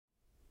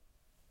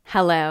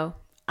Hello,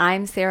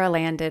 I'm Sara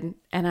Landon,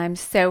 and I'm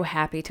so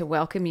happy to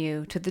welcome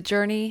you to the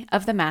Journey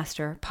of the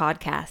Master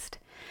podcast.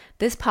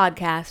 This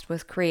podcast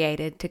was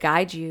created to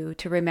guide you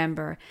to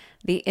remember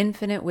the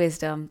infinite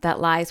wisdom that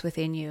lies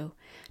within you,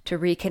 to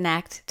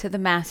reconnect to the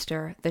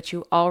Master that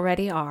you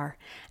already are,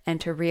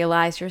 and to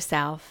realize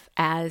yourself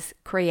as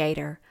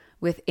creator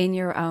within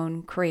your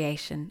own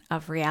creation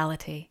of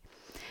reality.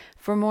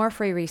 For more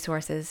free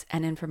resources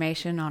and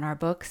information on our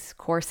books,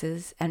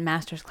 courses, and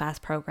master's class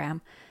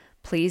program,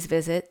 please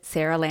visit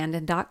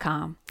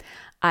saralandon.com.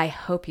 I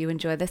hope you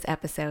enjoy this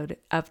episode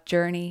of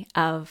Journey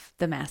of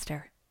the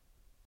Master.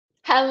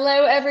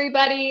 Hello,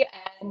 everybody,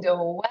 and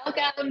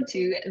welcome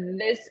to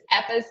this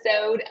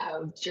episode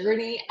of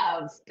Journey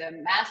of the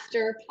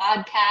Master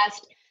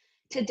podcast.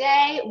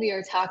 Today, we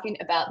are talking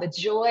about the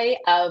joy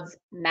of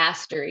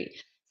mastery,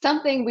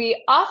 something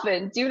we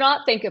often do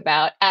not think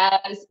about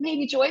as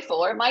maybe joyful,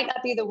 or it might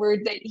not be the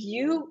word that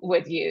you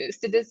would use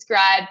to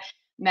describe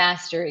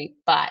mastery,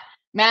 but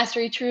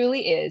mastery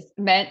truly is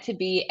meant to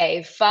be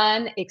a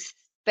fun,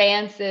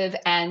 expansive,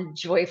 and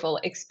joyful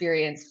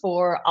experience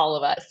for all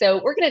of us.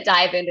 So, we're going to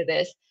dive into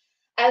this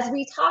as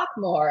we talk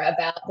more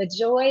about the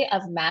joy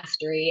of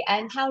mastery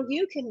and how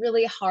you can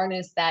really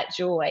harness that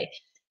joy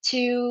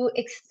to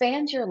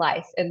expand your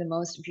life in the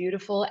most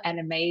beautiful and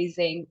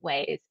amazing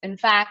ways. In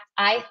fact,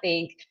 I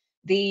think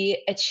the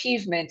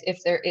achievement,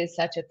 if there is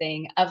such a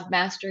thing, of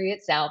mastery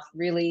itself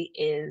really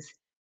is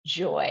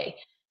joy.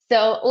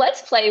 So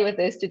let's play with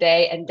this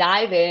today and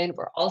dive in.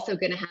 We're also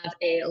going to have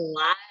a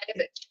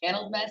live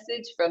channeled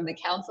message from the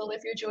council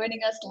if you're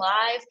joining us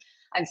live.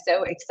 I'm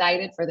so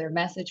excited for their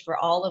message for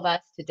all of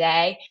us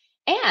today.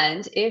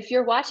 And if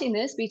you're watching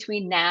this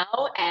between now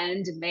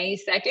and May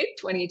 2nd,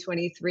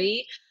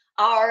 2023,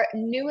 our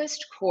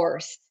newest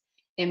course,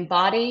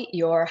 Embody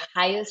Your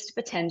Highest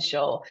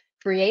Potential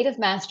Creative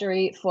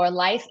Mastery for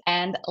Life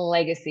and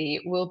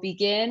Legacy, will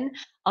begin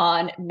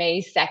on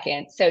May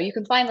 2nd. So you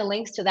can find the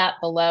links to that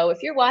below.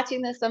 If you're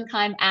watching this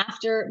sometime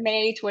after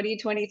May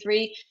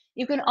 2023,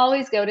 you can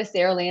always go to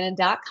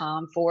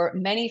saralandon.com for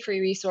many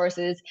free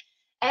resources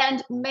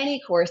and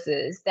many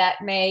courses that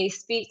may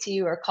speak to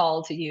you or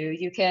call to you.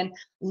 You can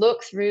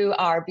look through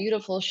our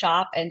beautiful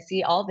shop and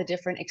see all the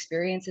different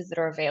experiences that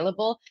are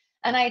available.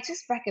 And I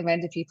just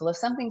recommend to people, if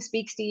something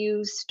speaks to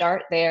you,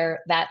 start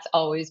there. That's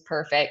always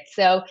perfect.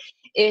 So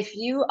if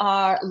you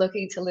are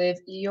looking to live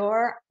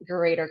your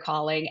greater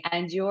calling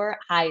and your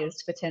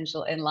highest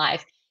potential in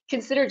life,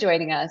 consider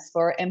joining us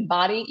for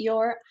Embody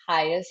Your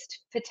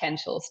Highest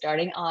Potential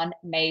starting on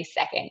May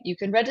 2nd. You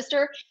can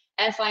register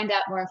and find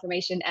out more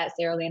information at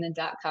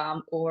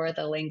saralandon.com or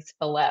the links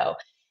below.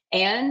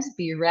 And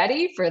be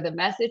ready for the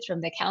message from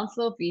the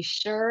council. Be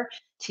sure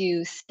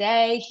to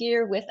stay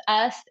here with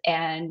us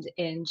and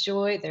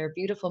enjoy their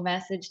beautiful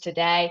message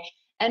today.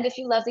 And if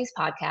you love these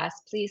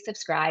podcasts, please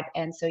subscribe.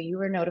 And so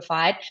you are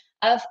notified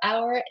of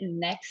our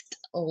next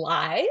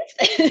live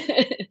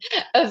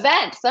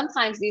event.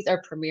 Sometimes these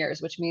are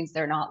premieres, which means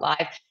they're not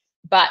live,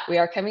 but we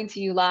are coming to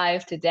you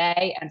live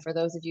today. And for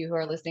those of you who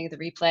are listening to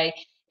the replay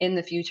in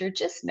the future,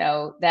 just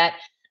know that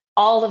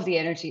all of the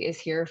energy is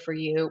here for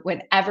you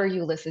whenever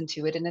you listen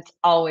to it, and it's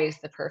always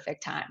the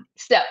perfect time.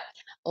 So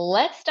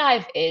let's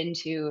dive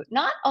into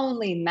not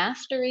only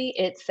mastery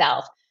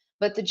itself,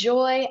 but the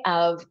joy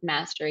of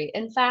mastery.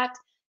 In fact,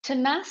 to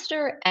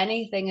master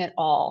anything at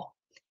all,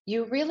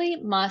 you really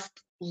must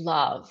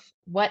love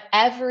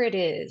whatever it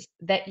is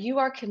that you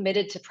are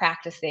committed to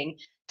practicing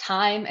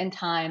time and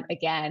time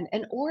again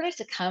in order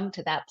to come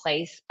to that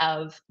place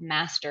of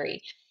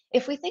mastery.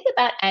 If we think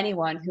about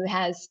anyone who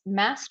has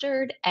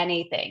mastered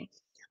anything,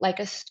 like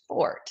a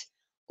sport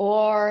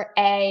or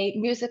a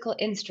musical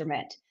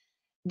instrument,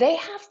 they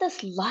have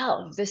this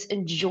love, this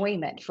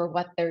enjoyment for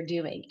what they're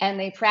doing. And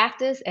they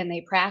practice and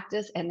they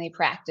practice and they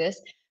practice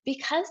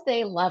because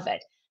they love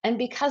it. And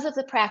because of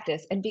the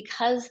practice and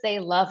because they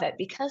love it,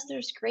 because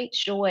there's great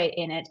joy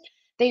in it,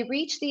 they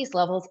reach these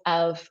levels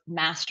of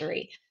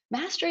mastery.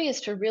 Mastery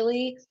is to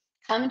really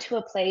come to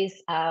a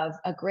place of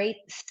a great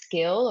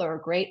skill or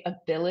a great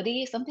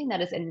ability, something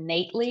that is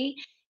innately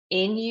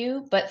in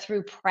you, but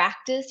through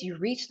practice, you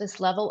reach this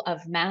level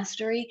of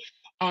mastery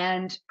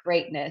and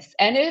greatness.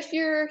 And if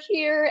you're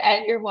here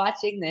and you're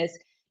watching this,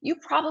 you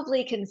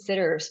probably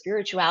consider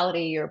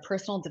spirituality or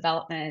personal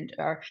development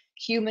or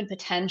human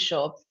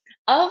potential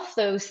of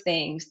those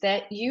things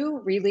that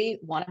you really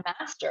want to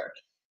master.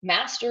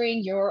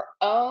 Mastering your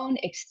own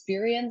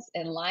experience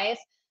in life,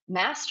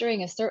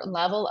 mastering a certain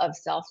level of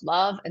self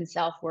love and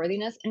self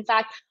worthiness. In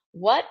fact,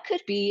 what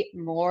could be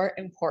more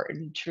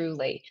important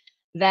truly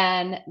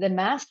than the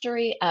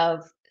mastery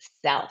of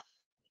self?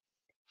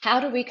 How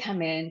do we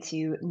come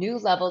into new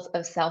levels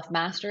of self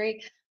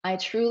mastery? I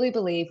truly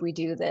believe we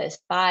do this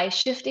by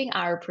shifting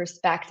our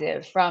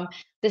perspective from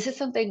this is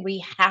something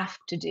we have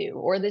to do,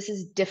 or this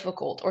is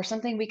difficult, or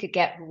something we could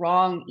get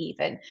wrong,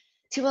 even,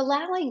 to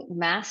allowing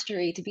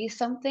mastery to be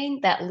something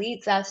that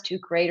leads us to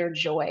greater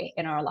joy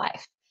in our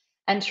life.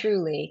 And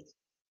truly,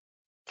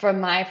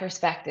 from my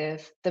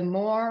perspective, the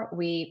more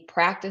we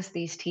practice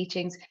these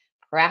teachings,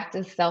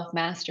 practice self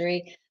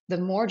mastery, the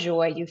more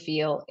joy you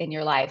feel in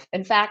your life.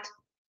 In fact,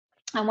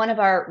 on one of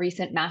our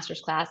recent master's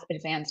class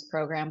advanced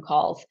program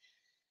calls,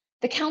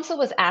 the council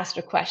was asked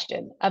a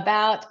question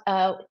about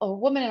a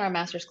woman in our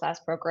master's class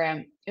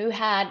program who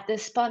had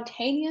this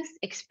spontaneous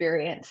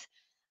experience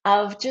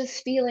of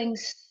just feeling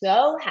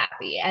so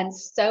happy and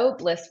so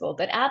blissful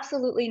that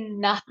absolutely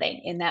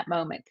nothing in that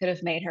moment could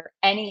have made her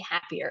any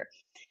happier.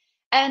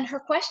 And her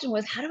question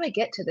was, how do I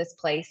get to this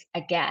place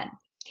again?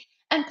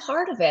 And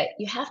part of it,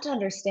 you have to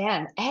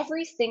understand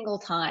every single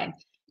time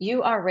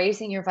you are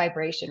raising your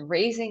vibration,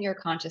 raising your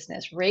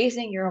consciousness,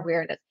 raising your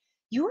awareness,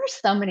 you are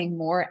summoning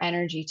more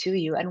energy to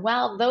you. And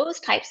while those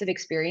types of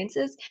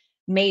experiences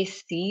may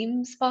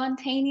seem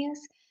spontaneous,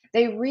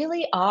 they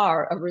really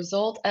are a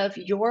result of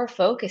your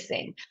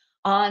focusing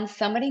on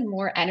summoning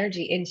more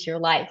energy into your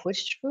life,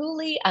 which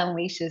truly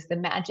unleashes the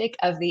magic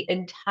of the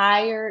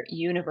entire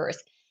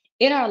universe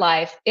in our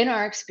life, in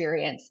our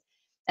experience.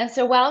 And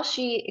so while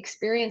she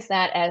experienced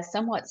that as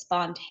somewhat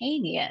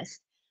spontaneous,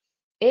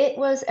 it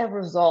was a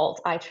result,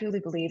 I truly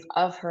believe,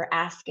 of her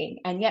asking.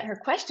 And yet her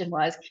question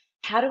was,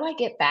 how do I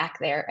get back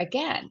there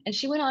again? And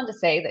she went on to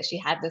say that she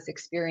had this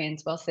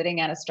experience while sitting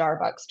at a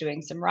Starbucks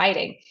doing some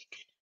writing,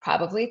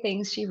 probably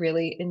things she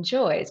really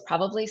enjoys,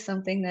 probably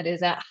something that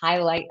is a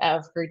highlight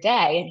of her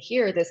day. And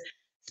here, this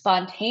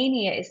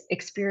spontaneous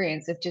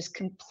experience of just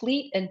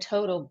complete and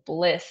total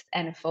bliss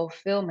and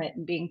fulfillment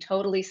and being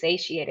totally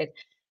satiated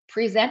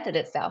presented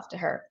itself to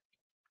her.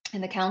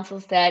 And the council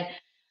said,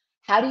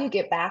 how do you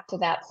get back to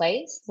that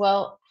place?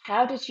 Well,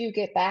 how did you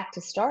get back to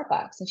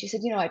Starbucks? And she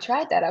said, I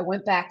tried that. I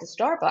went back to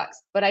Starbucks,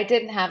 but I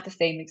didn't have the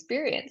same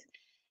experience.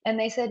 And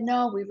they said,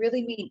 no, we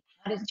really mean,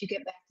 how did you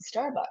get back to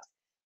Starbucks?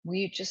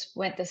 We just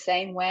went the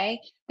same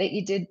way that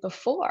you did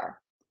before,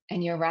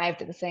 and you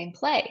arrived at the same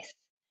place.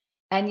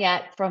 And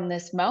yet, from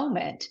this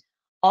moment,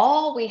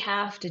 all we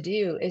have to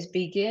do is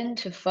begin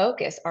to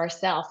focus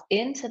ourselves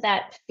into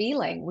that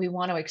feeling we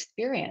want to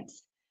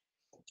experience.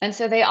 And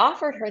so they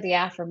offered her the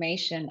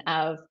affirmation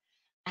of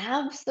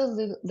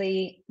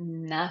absolutely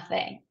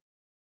nothing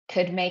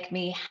could make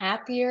me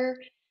happier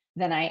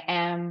than I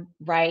am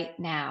right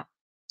now.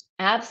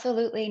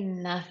 Absolutely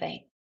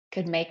nothing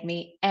could make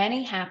me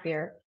any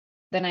happier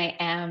than I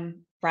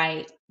am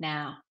right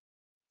now.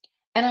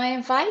 And I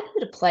invite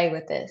you to play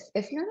with this.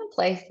 If you're in a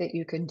place that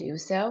you can do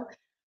so,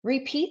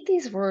 repeat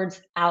these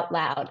words out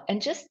loud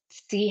and just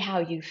see how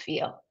you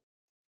feel.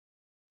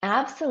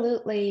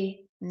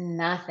 Absolutely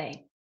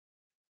nothing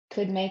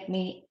could make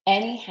me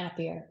any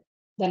happier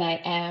than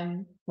I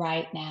am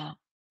right now.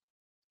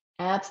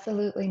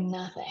 Absolutely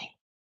nothing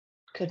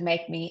could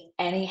make me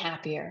any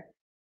happier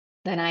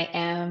than I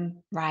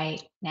am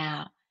right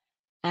now.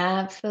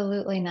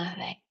 Absolutely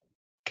nothing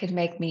could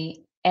make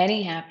me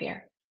any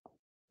happier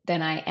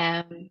than I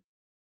am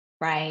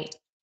right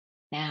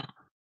now.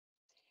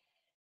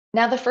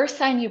 Now, the first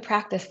time you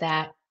practice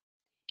that,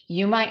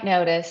 you might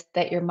notice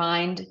that your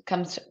mind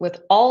comes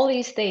with all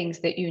these things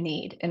that you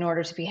need in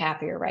order to be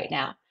happier right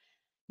now.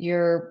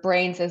 Your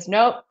brain says,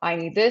 nope, I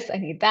need this, I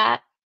need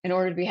that in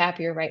order to be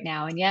happier right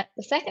now. And yet,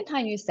 the second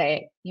time you say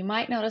it, you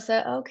might notice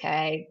that,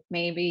 okay,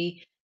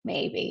 maybe.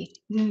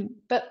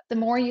 But the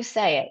more you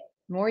say it,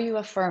 the more you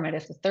affirm it,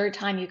 if the third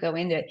time you go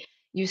into it,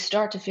 you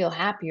start to feel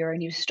happier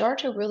and you start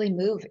to really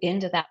move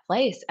into that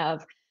place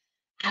of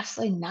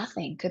absolutely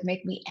nothing could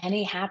make me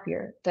any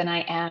happier than I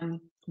am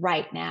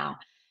right now.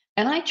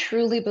 And I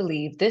truly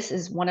believe this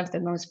is one of the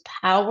most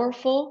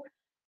powerful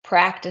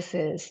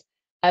practices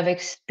of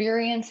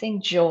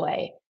experiencing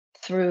joy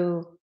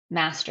through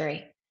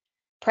mastery.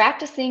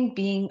 Practicing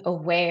being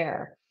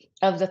aware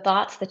of the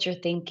thoughts that you're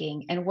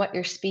thinking and what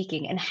you're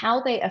speaking and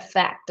how they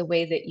affect the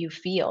way that you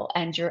feel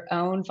and your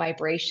own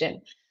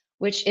vibration,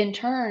 which in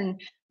turn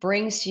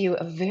brings you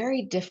a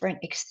very different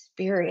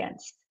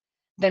experience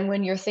than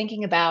when you're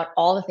thinking about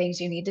all the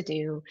things you need to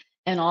do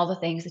and all the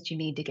things that you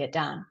need to get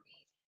done.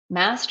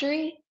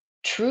 Mastery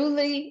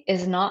truly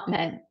is not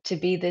meant to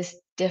be this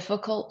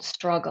difficult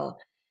struggle.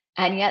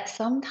 And yet,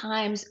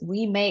 sometimes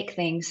we make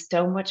things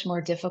so much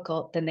more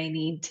difficult than they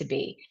need to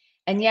be.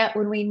 And yet,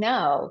 when we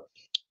know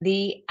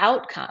the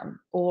outcome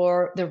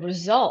or the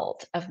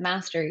result of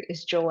mastery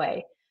is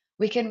joy,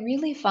 we can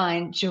really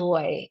find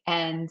joy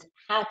and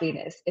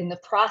happiness in the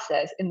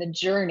process, in the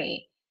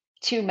journey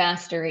to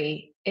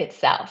mastery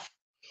itself.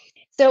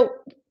 So,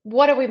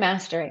 what are we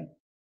mastering?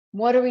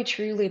 What are we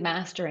truly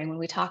mastering when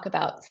we talk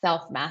about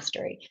self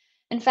mastery?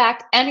 In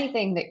fact,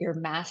 anything that you're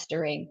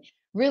mastering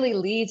really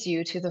leads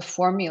you to the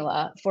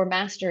formula for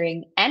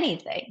mastering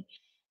anything.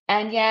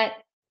 And yet,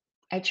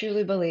 I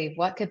truly believe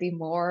what could be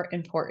more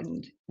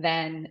important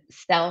than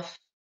self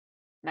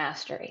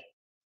mastery?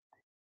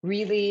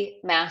 Really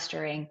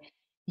mastering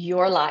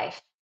your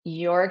life,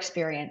 your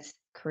experience,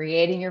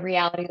 creating your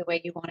reality the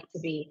way you want it to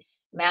be,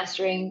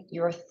 mastering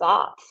your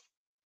thoughts,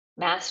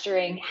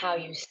 mastering how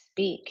you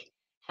speak,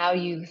 how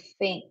you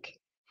think,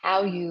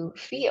 how you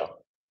feel.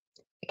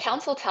 The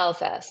council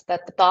tells us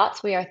that the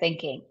thoughts we are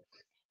thinking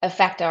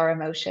affect our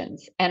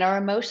emotions, and our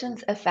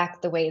emotions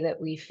affect the way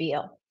that we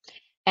feel.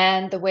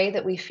 And the way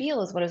that we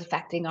feel is what is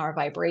affecting our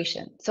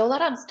vibration. So, a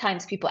lot of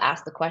times people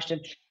ask the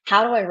question,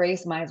 How do I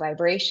raise my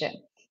vibration?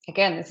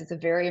 Again, this is a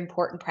very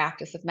important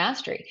practice of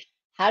mastery.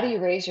 How do you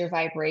raise your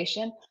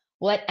vibration?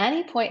 Well, at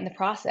any point in the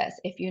process,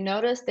 if you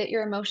notice that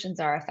your emotions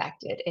are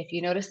affected, if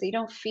you notice that you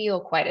don't feel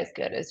quite as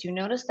good, as you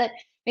notice that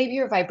maybe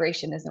your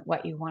vibration isn't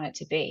what you want it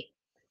to be,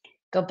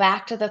 go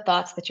back to the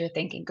thoughts that you're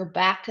thinking, go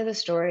back to the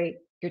story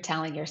you're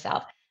telling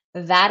yourself.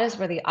 That is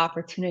where the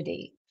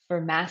opportunity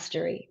for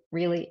mastery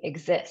really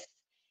exists.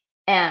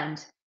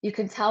 And you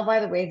can tell by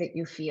the way that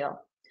you feel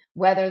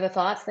whether the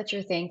thoughts that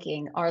you're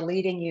thinking are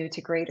leading you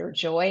to greater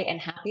joy and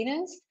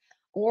happiness,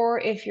 or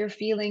if you're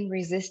feeling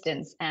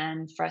resistance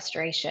and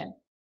frustration.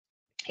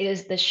 It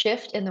is the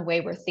shift in the way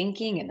we're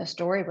thinking and the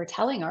story we're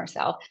telling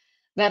ourselves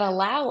that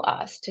allow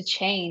us to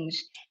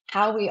change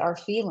how we are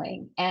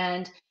feeling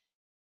and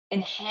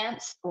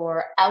enhance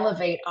or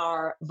elevate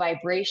our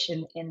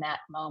vibration in that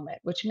moment,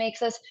 which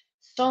makes us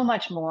so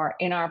much more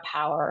in our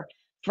power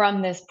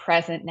from this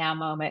present now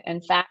moment. In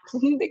fact,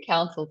 the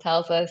council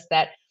tells us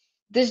that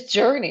this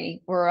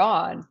journey we're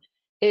on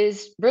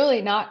is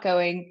really not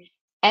going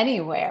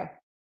anywhere.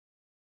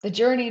 The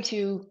journey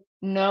to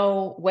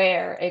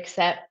nowhere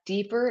except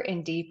deeper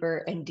and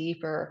deeper and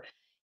deeper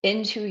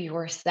into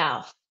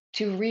yourself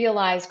to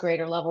realize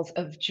greater levels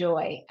of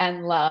joy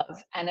and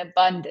love and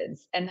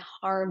abundance and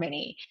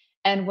harmony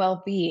and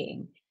well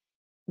being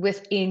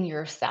within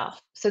yourself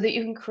so that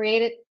you can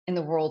create it in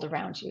the world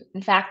around you.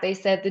 In fact, they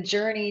said the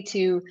journey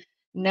to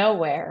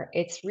nowhere,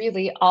 it's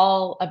really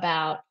all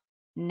about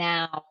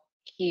now,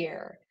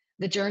 here.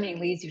 The journey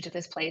leads you to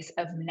this place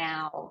of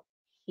now,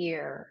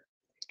 here.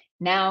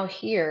 Now,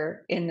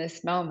 here in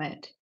this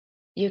moment,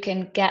 you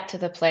can get to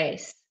the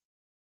place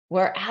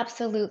where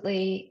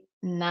absolutely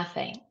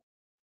nothing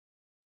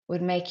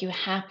would make you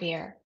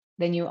happier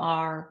than you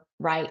are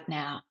right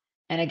now.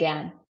 And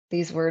again,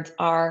 these words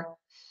are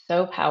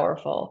so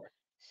powerful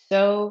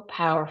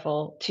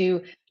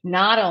to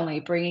not only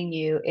bringing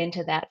you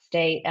into that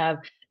state of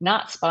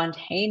not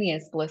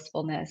spontaneous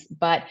blissfulness,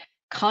 but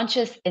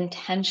conscious,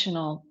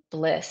 intentional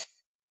bliss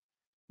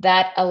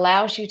that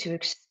allows you to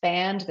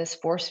expand this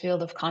force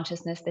field of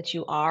consciousness that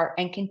you are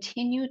and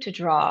continue to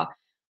draw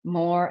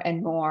more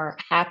and more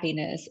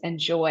happiness and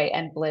joy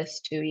and bliss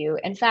to you.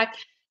 In fact,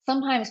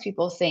 sometimes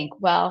people think,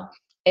 well,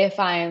 if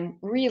I'm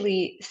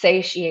really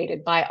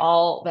satiated by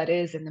all that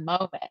is in the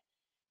moment,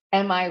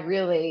 am I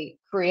really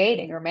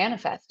creating or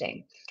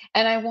manifesting?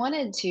 And I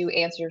wanted to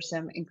answer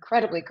some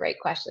incredibly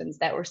great questions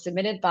that were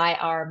submitted by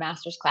our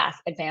master's class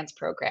advanced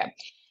program.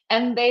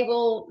 And they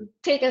will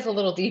take us a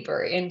little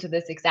deeper into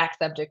this exact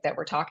subject that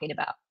we're talking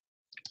about.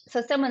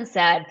 So, someone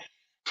said,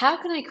 how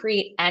can I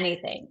create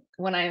anything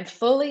when I'm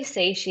fully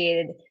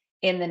satiated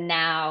in the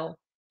now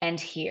and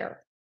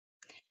here?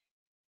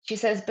 She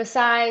says,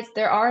 besides,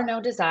 there are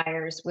no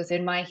desires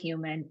within my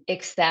human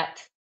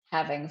except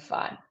having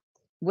fun,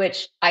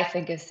 which I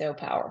think is so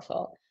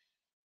powerful.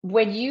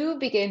 When you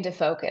begin to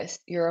focus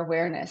your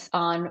awareness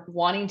on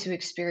wanting to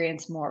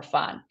experience more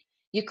fun,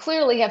 you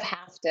clearly have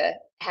to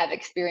have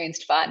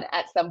experienced fun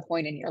at some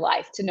point in your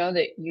life to know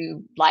that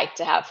you like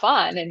to have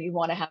fun and you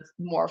want to have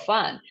more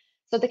fun.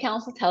 So the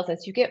council tells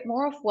us you get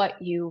more of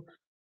what you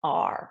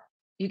are.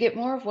 You get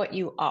more of what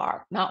you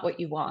are, not what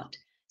you want.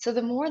 So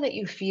the more that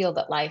you feel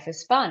that life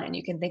is fun and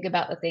you can think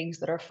about the things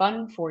that are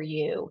fun for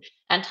you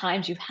and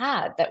times you've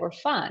had that were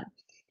fun,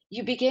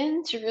 you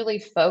begin to really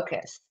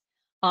focus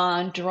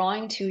on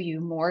drawing to you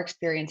more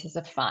experiences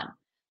of fun.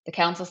 The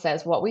council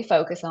says what we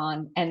focus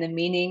on and the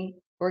meaning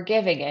we're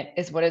giving it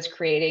is what is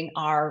creating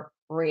our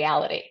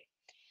reality.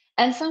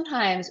 And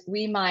sometimes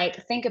we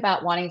might think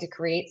about wanting to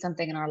create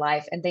something in our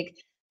life and think,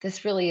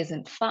 this really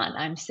isn't fun.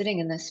 I'm sitting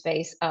in this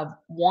space of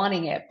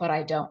wanting it, but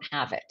I don't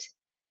have it.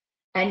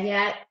 And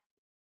yet,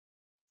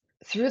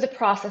 through the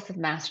process of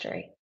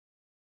mastery,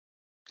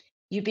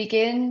 you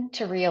begin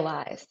to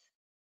realize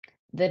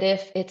that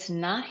if it's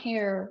not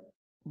here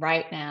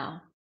right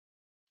now,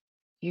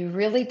 you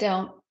really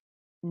don't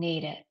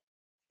need it.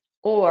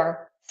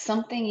 Or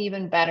something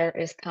even better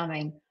is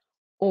coming,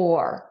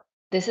 or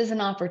this is an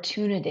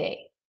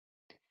opportunity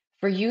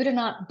for you to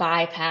not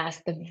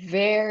bypass the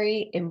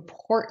very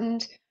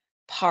important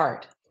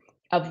part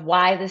of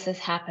why this is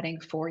happening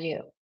for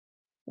you,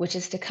 which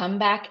is to come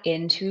back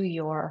into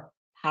your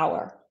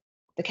power.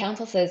 The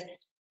council says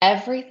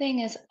everything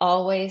is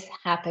always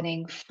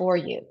happening for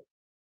you.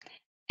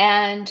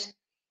 And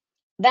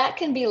that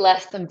can be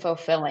less than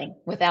fulfilling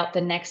without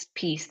the next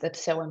piece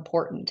that's so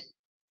important.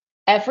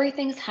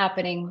 Everything's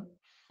happening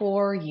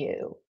for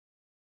you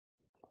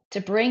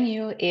to bring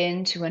you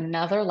into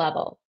another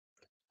level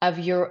of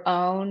your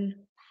own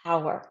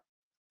power.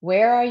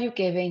 Where are you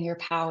giving your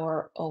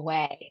power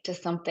away to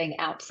something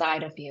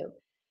outside of you?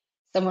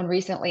 Someone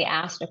recently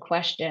asked a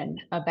question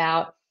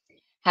about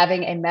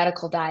having a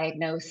medical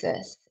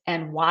diagnosis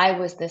and why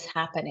was this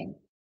happening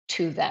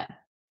to them?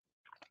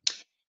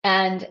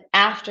 And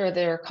after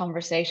their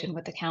conversation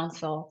with the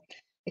council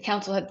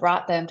had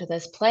brought them to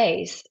this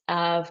place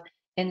of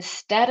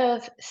instead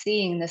of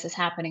seeing this is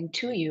happening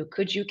to you,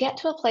 could you get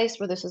to a place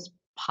where this is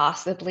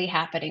possibly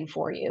happening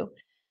for you?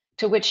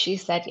 To which she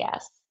said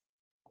yes.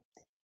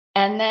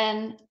 And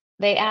then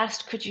They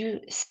asked, could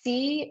you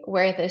see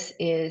where this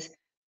is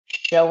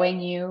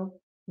showing you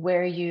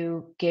where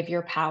you give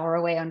your power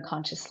away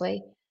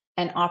unconsciously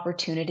and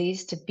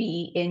opportunities to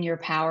be in your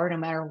power no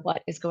matter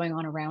what is going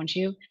on around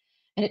you?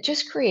 And it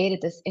just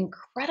created this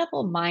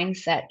incredible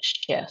mindset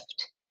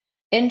shift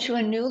into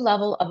a new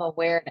level of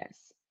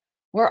awareness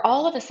where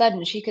all of a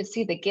sudden she could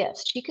see the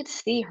gifts, she could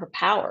see her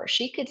power,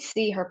 she could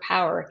see her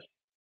power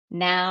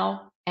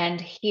now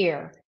and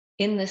here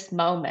in this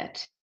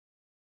moment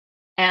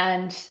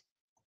and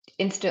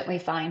instantly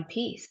find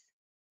peace.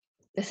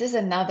 This is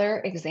another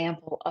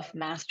example of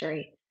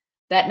mastery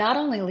that not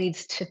only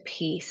leads to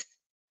peace,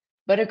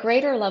 but a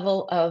greater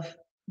level of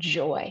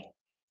joy.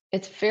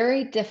 It's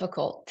very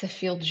difficult to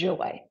feel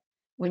joy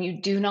when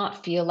you do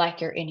not feel like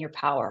you're in your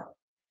power,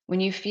 when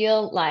you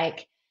feel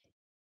like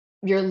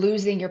you're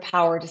losing your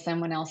power to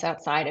someone else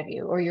outside of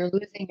you, or you're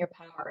losing your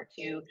power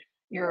to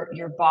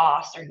your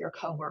boss or your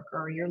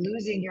coworker, or you're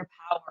losing your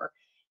power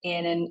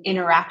in an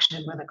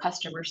interaction with a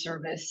customer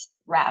service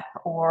rep,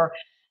 or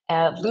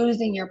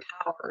losing your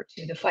power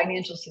to the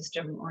financial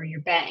system or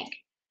your bank.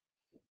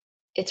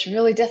 It's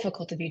really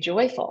difficult to be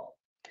joyful.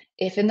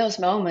 If in those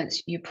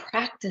moments you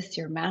practice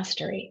your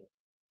mastery,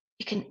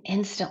 you can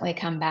instantly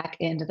come back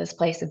into this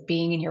place of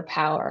being in your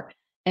power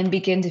and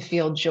begin to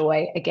feel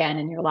joy again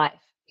in your life.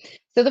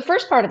 So, the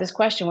first part of this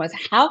question was,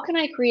 how can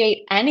I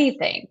create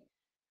anything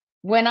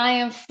when I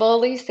am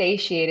fully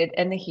satiated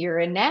in the here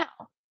and now?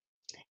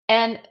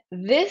 And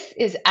this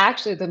is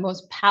actually the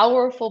most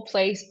powerful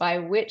place by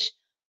which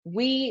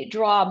we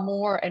draw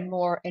more and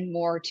more and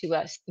more to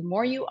us. The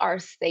more you are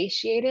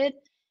satiated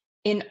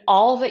in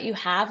all that you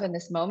have in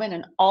this moment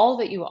and all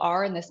that you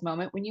are in this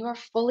moment, when you are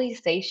fully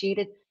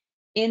satiated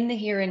in the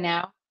here and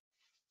now,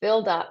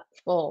 filled up,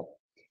 full.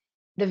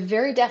 The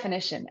very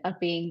definition of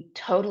being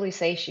totally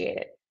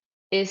satiated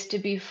is to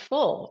be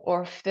full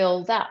or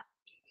filled up,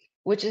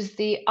 which is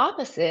the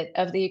opposite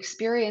of the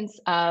experience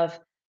of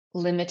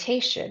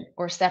limitation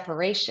or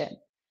separation.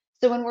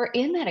 So when we're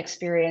in that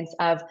experience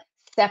of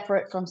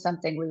separate from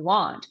something we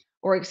want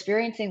or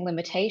experiencing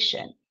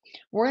limitation,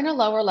 we're in a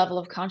lower level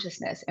of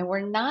consciousness and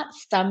we're not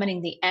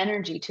summoning the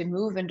energy to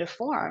move into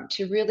form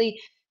to really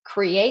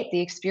create the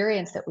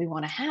experience that we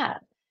want to have.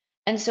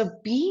 And so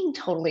being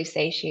totally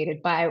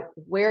satiated by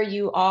where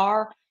you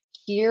are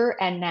here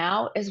and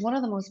now is one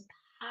of the most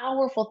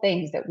powerful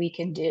things that we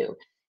can do.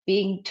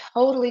 Being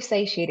totally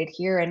satiated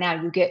here and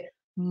now, you get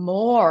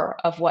more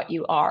of what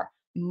you are,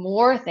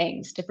 more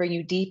things to bring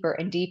you deeper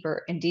and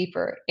deeper and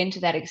deeper into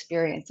that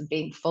experience of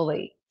being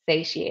fully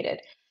satiated.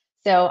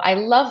 So I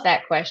love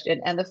that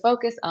question. And the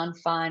focus on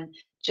fun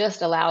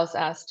just allows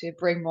us to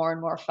bring more and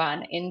more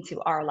fun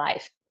into our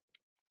life.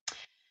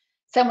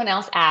 Someone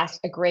else asked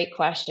a great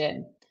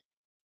question.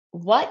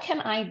 What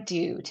can I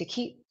do to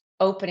keep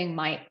opening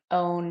my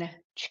own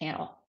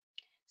channel?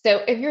 So,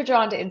 if you're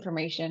drawn to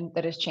information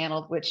that is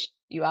channeled, which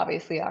you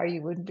obviously are,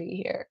 you wouldn't be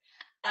here.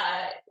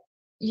 Uh,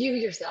 you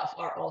yourself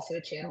are also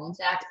a channel. In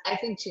fact, I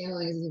think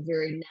channeling is a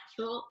very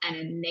natural and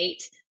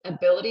innate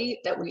ability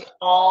that we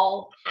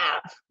all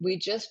have. We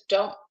just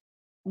don't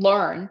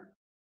learn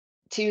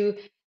to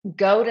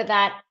go to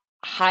that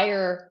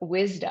higher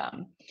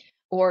wisdom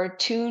or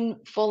tune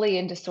fully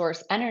into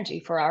source energy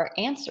for our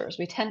answers.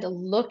 We tend to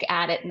look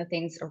at it in the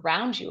things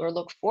around you or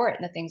look for it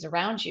in the things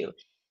around you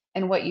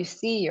and what you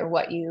see or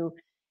what you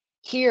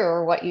hear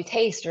or what you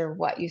taste or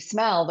what you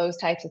smell, those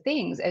types of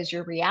things as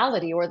your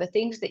reality or the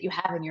things that you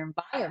have in your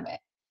environment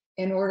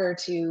in order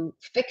to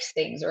fix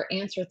things or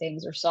answer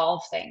things or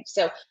solve things.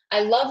 So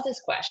I love this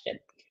question.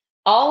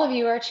 All of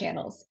you are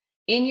channels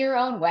in your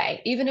own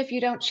way. Even if you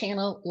don't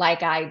channel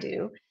like I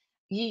do,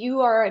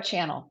 you are a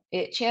channel.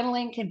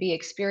 Channeling can be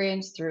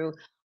experienced through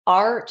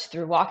art,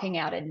 through walking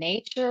out in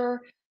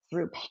nature,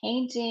 through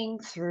painting,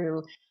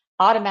 through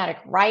automatic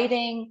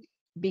writing,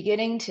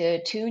 beginning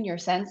to tune your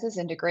senses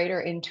into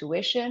greater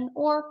intuition,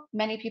 or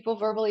many people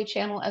verbally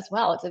channel as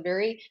well. It's a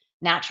very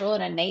natural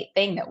and innate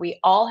thing that we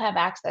all have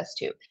access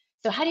to.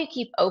 So, how do you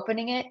keep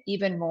opening it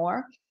even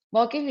more?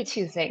 Well, I'll give you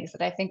two things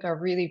that I think are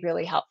really,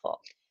 really helpful.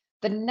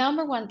 The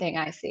number one thing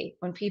I see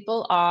when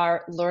people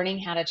are learning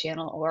how to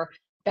channel, or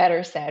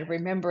better said,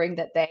 remembering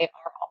that they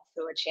are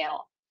also a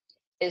channel,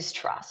 is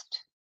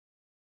trust.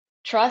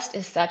 Trust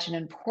is such an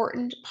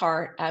important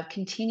part of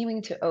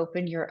continuing to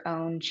open your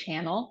own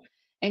channel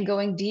and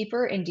going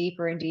deeper and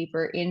deeper and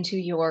deeper into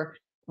your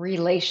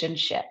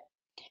relationship.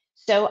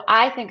 So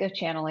I think of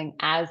channeling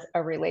as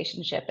a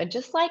relationship. And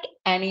just like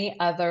any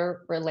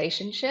other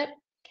relationship,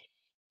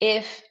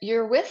 if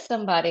you're with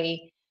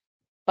somebody,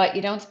 but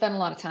you don't spend a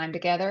lot of time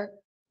together,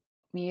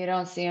 you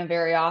don't see them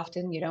very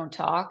often, you don't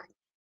talk.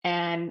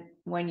 And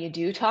when you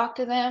do talk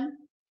to them,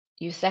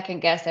 you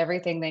second guess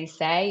everything they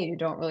say, you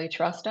don't really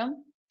trust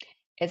them.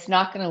 It's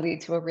not going to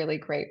lead to a really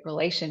great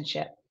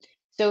relationship.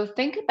 So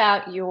think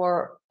about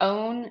your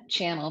own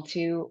channel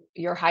to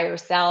your higher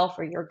self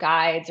or your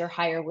guides or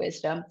higher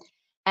wisdom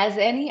as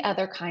any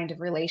other kind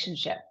of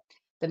relationship.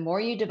 The more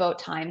you devote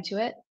time to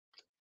it,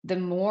 the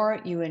more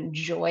you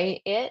enjoy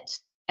it,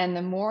 and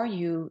the more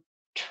you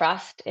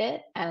trust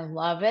it and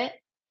love it,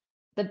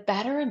 the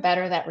better and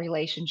better that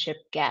relationship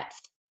gets.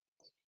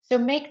 So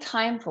make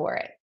time for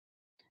it.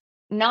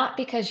 Not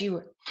because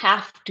you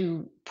have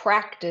to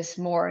practice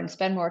more and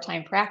spend more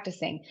time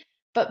practicing,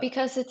 but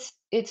because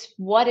it's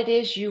what it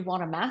is you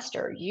want to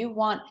master. You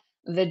want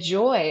the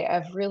joy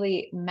of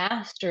really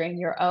mastering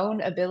your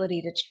own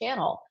ability to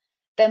channel.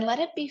 Then let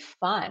it be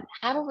fun.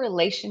 Have a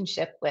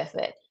relationship with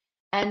it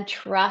and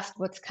trust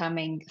what's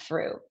coming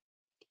through.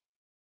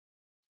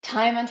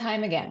 Time and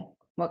time again,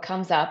 what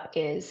comes up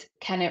is,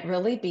 can it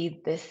really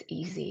be this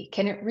easy?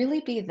 Can it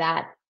really be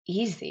that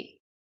easy?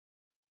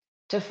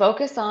 To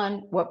focus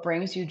on what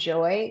brings you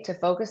joy, to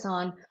focus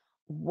on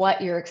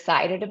what you're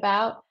excited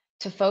about,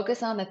 to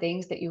focus on the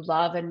things that you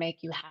love and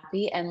make you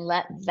happy, and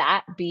let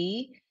that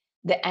be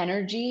the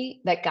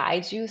energy that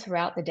guides you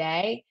throughout the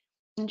day.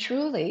 And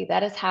truly,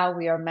 that is how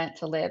we are meant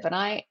to live. And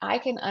I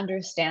can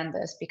understand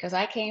this because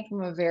I came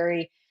from a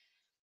very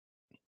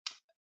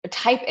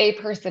type A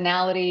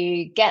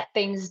personality, get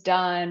things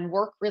done,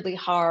 work really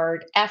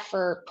hard,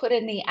 effort, put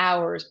in the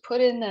hours,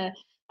 put in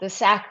the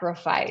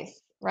sacrifice,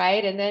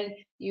 right? And then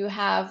you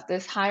have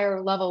this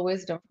higher level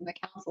wisdom from the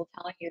council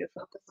telling you to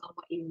focus on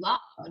what you love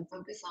and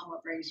focus on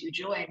what brings you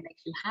joy and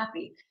makes you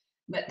happy.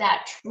 But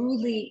that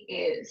truly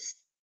is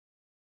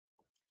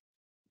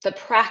the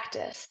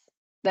practice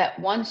that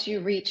once you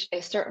reach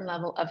a certain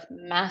level of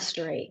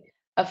mastery,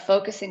 of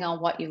focusing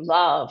on what you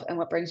love and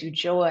what brings you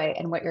joy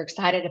and what you're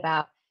excited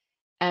about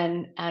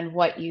and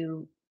what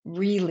you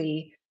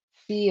really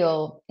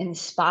feel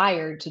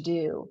inspired to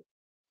do,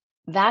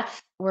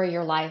 that's where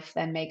your life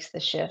then makes the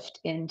shift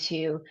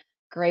into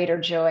greater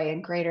joy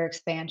and greater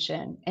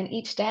expansion. And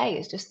each day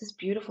is just this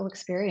beautiful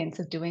experience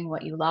of doing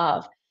what you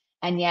love.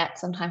 And yet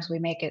sometimes we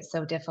make it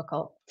so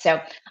difficult. So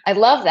I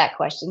love that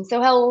question.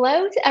 So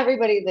hello to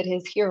everybody that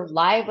is here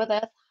live with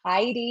us.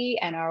 Heidi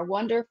and our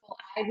wonderful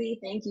Ivy.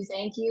 Thank you,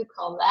 thank you.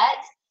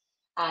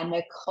 Colette,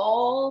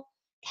 Nicole,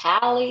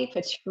 Callie,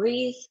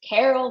 Patrice,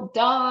 Carol,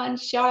 Dawn,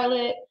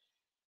 Charlotte,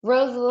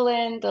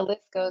 Rosalind, the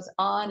list goes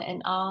on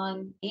and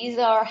on.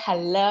 Izar,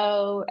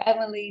 hello.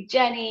 Emily,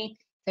 Jenny,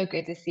 so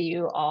good to see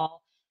you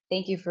all.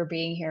 Thank you for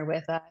being here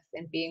with us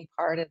and being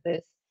part of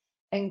this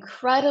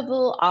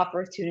incredible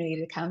opportunity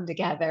to come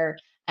together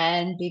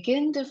and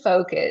begin to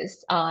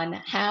focus on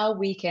how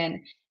we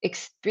can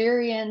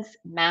experience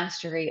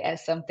mastery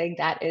as something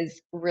that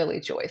is really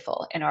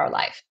joyful in our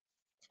life.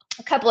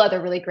 A couple other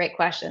really great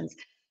questions.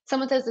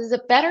 Someone says, is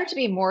it better to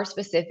be more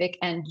specific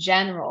and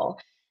general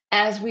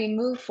as we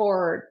move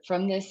forward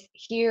from this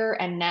here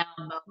and now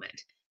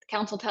moment? The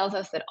council tells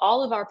us that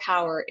all of our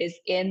power is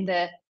in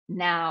the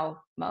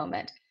now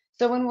moment.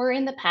 So when we're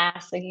in the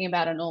past thinking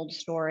about an old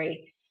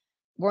story,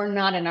 we're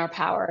not in our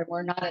power.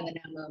 We're not in the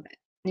now moment.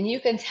 And you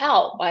can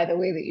tell by the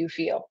way that you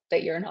feel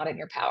that you're not in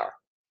your power.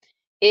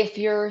 If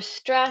you're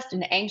stressed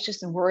and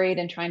anxious and worried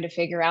and trying to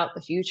figure out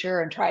the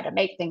future and try to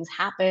make things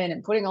happen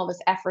and putting all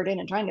this effort in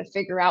and trying to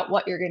figure out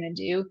what you're going to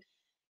do,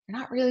 you're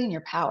not really in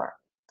your power.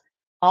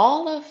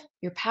 All of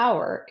your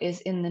power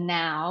is in the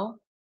now,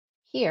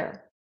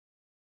 here.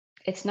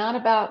 It's not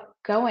about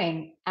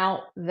going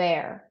out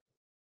there.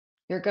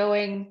 You're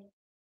going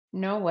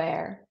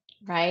nowhere,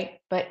 right?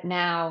 But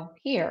now,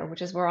 here,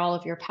 which is where all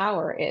of your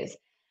power is.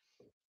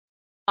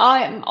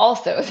 I'm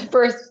also the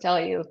first to tell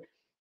you,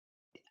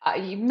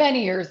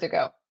 many years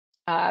ago,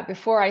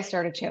 before I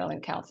started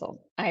channeling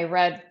counsel, I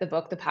read the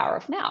book The Power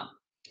of Now.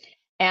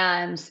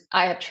 And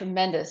I have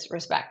tremendous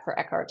respect for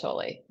Eckhart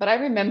Tolle. But I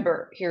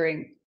remember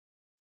hearing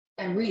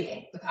and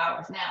reading The Power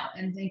of Now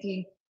and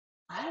thinking,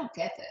 I don't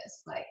get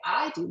this. Like,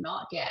 I do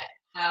not get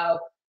how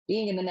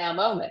being in the now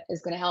moment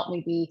is going to help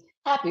me be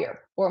happier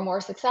or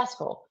more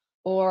successful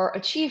or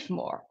achieve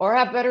more or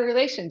have better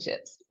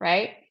relationships,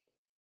 right?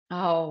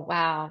 Oh,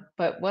 wow.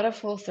 But what a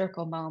full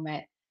circle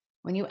moment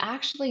when you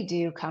actually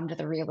do come to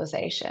the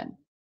realization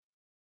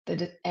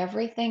that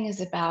everything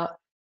is about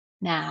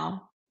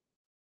now,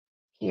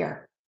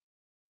 here.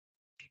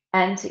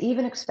 And to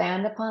even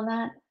expand upon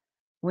that,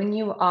 when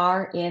you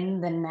are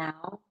in the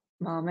now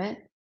moment,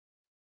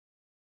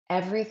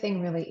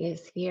 everything really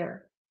is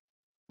here.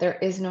 There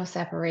is no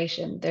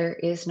separation, there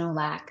is no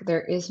lack,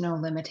 there is no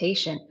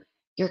limitation.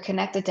 You're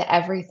connected to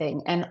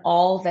everything and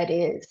all that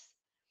is.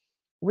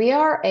 We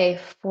are a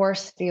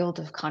force field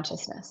of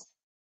consciousness,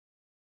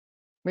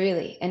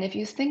 really. And if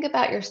you think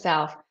about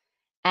yourself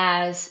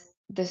as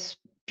this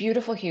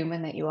beautiful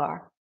human that you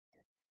are,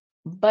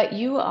 but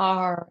you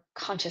are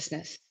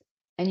consciousness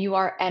and you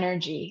are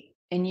energy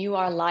and you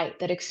are light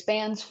that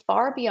expands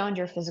far beyond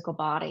your physical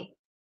body.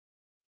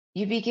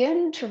 You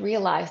begin to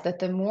realize that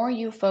the more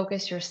you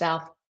focus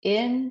yourself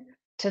into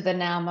the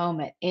now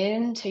moment,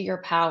 into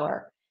your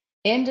power,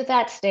 into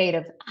that state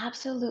of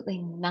absolutely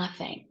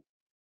nothing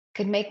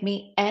could make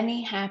me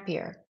any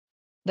happier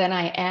than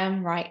I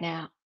am right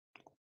now.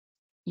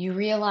 You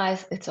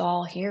realize it's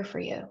all here for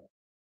you.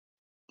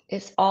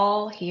 It's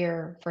all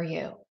here for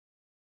you.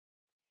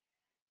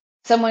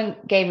 Someone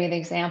gave me the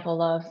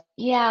example of,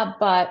 yeah,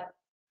 but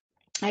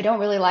I don't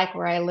really like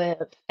where I live.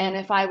 And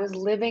if I was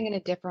living in a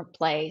different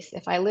place,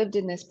 if I lived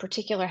in this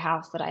particular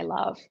house that I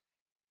love,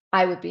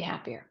 I would be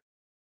happier.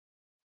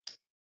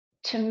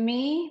 To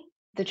me,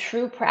 the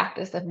true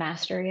practice of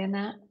mastery in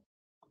that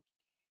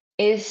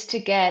is to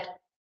get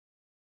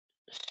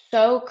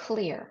so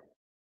clear,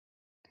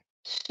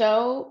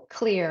 so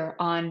clear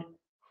on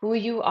who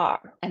you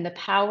are and the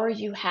power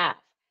you have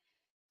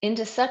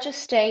into such a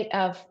state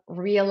of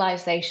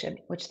realization,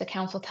 which the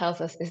council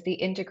tells us is the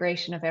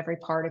integration of every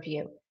part of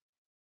you,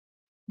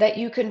 that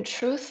you can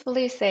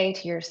truthfully say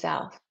to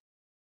yourself,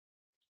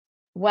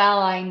 well,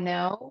 I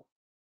know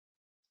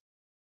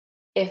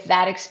if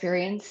that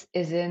experience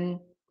is in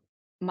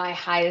my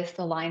highest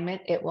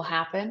alignment, it will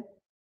happen.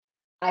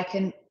 I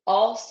can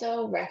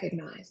also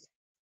recognize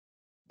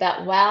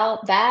that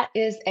while that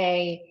is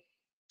a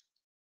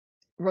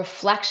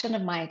reflection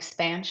of my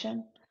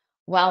expansion,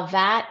 while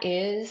that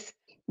is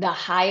the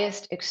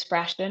highest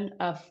expression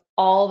of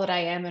all that I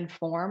am in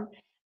form,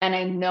 and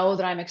I know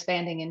that I'm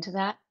expanding into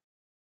that,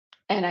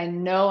 and I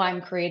know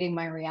I'm creating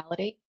my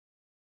reality,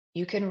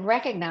 you can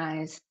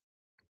recognize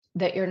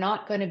that you're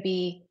not going to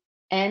be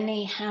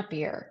any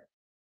happier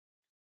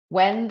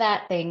when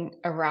that thing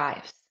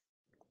arrives.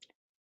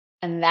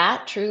 And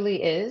that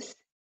truly is,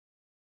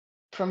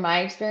 from my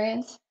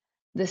experience,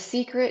 the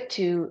secret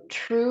to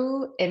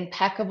true,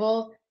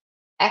 impeccable,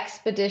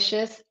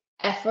 expeditious,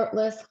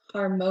 effortless,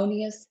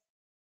 harmonious,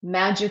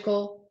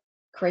 magical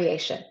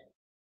creation.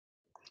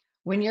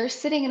 When you're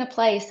sitting in a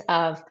place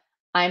of,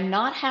 I'm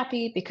not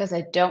happy because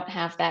I don't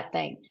have that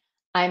thing,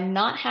 I'm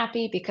not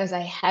happy because I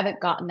haven't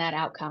gotten that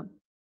outcome,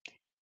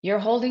 you're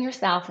holding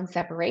yourself in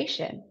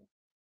separation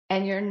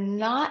and you're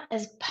not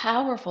as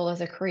powerful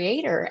as a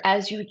creator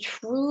as you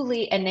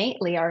truly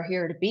innately are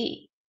here to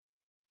be.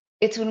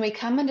 It's when we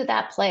come into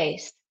that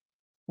place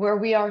where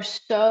we are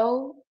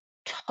so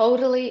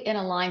totally in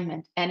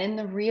alignment and in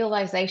the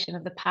realization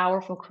of the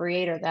powerful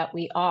creator that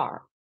we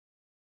are,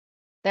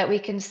 that we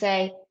can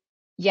say,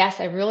 yes,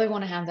 I really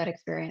want to have that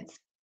experience.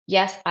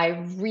 Yes, I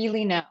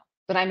really know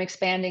that I'm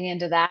expanding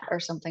into that or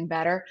something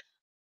better.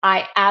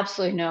 I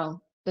absolutely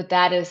know that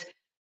that is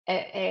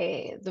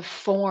the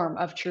form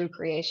of true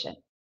creation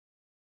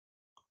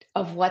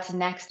of what's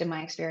next in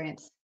my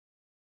experience.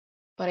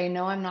 But I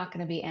know I'm not going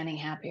to be any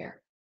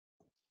happier.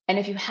 And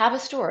if you have a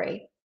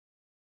story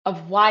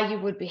of why you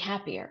would be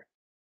happier,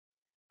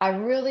 I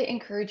really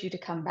encourage you to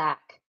come back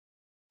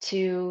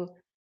to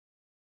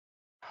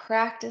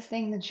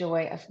practicing the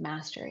joy of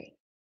mastery.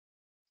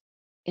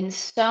 In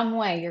some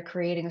way, you're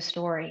creating a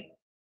story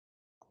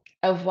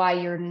of why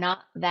you're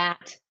not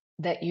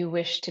that you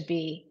wish to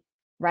be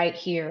right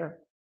here,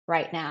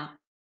 right now.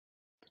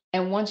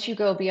 And once you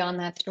go beyond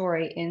that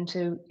story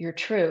into your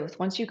truth,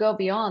 once you go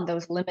beyond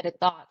those limited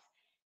thoughts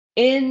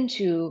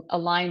into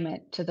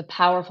alignment to the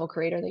powerful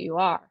creator that you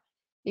are,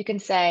 you can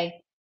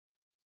say,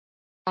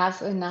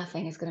 absolutely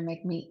nothing is going to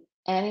make me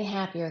any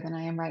happier than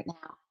I am right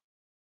now.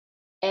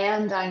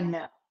 And I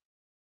know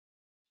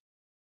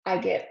I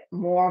get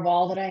more of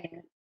all that I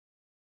am.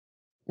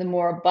 The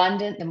more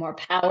abundant, the more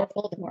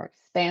powerful, the more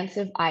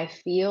expansive I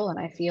feel and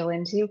I feel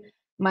into,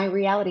 my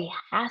reality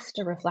has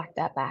to reflect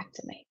that back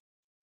to me.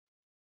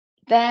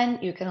 Then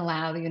you can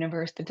allow the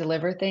universe to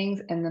deliver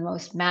things in the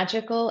most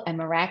magical and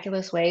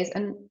miraculous ways,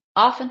 and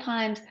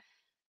oftentimes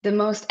the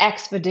most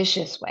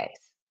expeditious ways.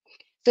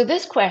 So,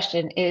 this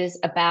question is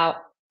about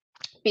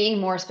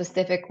being more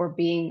specific or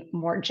being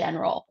more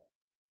general.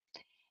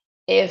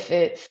 If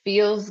it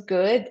feels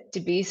good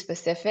to be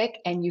specific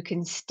and you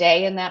can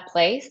stay in that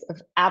place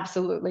of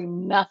absolutely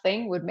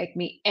nothing would make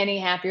me any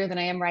happier than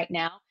I am right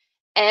now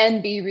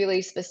and be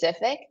really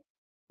specific,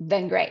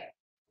 then great.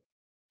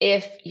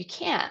 If you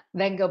can't,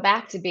 then go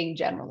back to being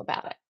general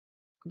about it.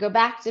 Go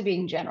back to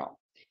being general.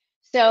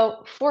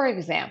 So, for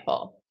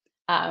example,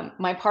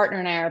 my partner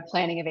and I are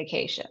planning a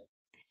vacation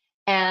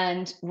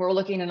and we're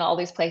looking at all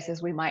these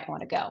places we might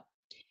want to go.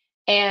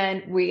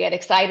 And we get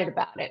excited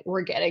about it.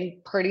 We're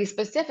getting pretty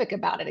specific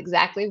about it,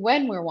 exactly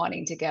when we're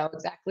wanting to go,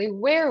 exactly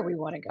where we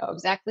want to go,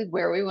 exactly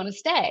where we want to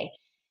stay.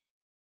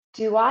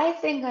 Do I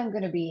think I'm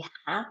going to be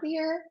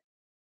happier?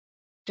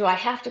 Do I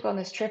have to go on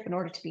this trip in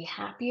order to be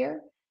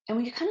happier? And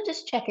when you kind of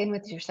just check in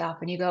with yourself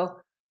and you go,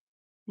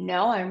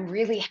 no, I'm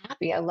really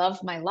happy. I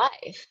love my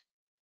life,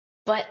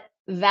 but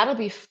that'll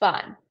be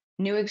fun.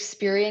 New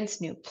experience,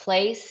 new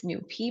place,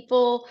 new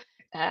people,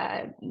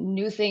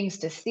 new things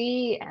to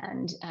see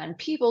and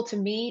people to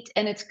meet.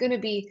 And it's going to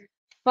be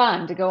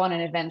fun to go on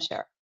an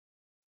adventure.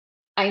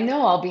 I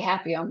know I'll be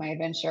happy on my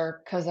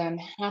adventure because I'm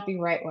happy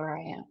right where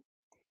I am.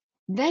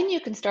 Then you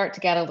can start to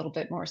get a little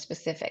bit more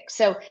specific.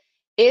 So,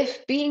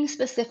 if being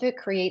specific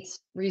creates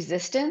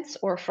resistance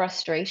or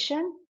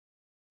frustration,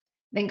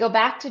 then go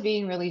back to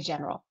being really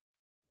general.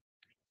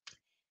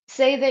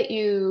 Say that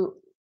you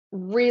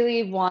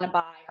really want to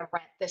buy or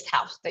rent this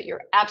house that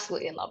you're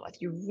absolutely in love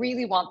with. You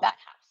really want that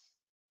house.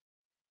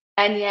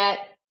 And yet,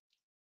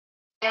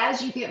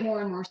 as you get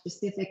more and more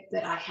specific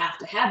that I have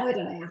to have it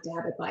and I have to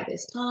have it by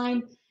this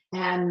time,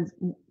 and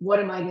what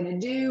am I going to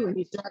do? And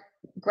you start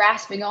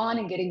grasping on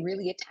and getting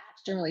really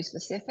attached and really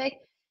specific,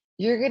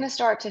 you're going to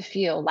start to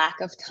feel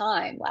lack of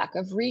time, lack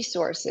of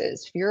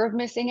resources, fear of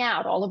missing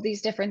out, all of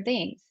these different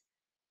things.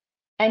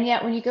 And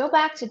yet, when you go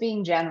back to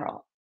being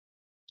general,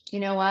 You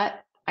know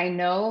what? I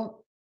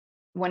know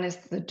when it's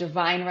the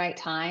divine right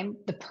time,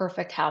 the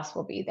perfect house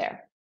will be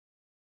there.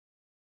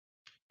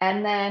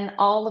 And then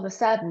all of a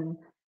sudden,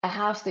 a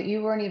house that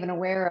you weren't even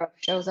aware of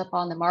shows up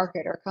on the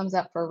market or comes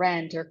up for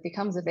rent or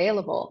becomes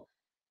available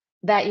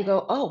that you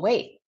go, oh,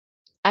 wait,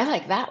 I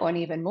like that one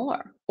even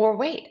more. Or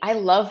wait, I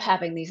love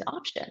having these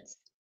options.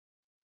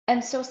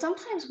 And so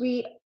sometimes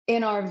we,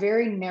 in our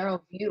very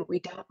narrow view, we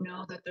don't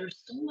know that there's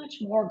so much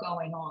more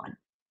going on.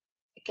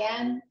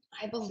 Again,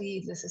 I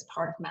believe this is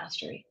part of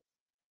mastery.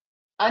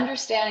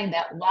 Understanding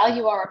that while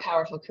you are a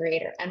powerful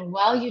creator and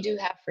while you do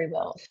have free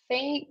will,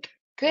 thank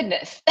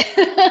goodness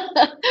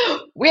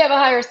we have a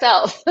higher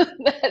self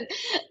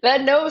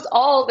that knows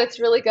all that's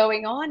really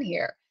going on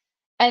here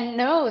and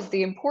knows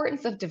the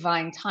importance of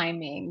divine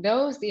timing,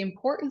 knows the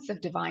importance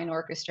of divine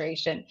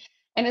orchestration.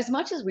 And as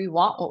much as we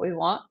want what we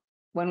want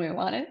when we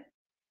want it,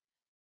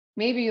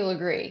 maybe you'll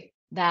agree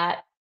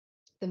that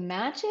the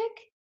magic,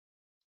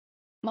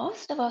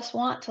 most of us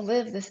want to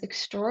live this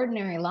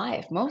extraordinary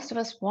life. Most of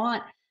us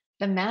want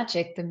the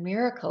magic, the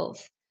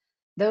miracles,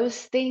 those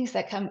things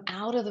that come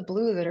out of the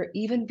blue that are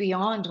even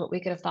beyond what we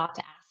could have thought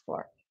to ask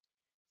for.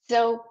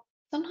 So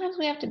sometimes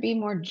we have to be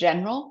more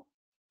general.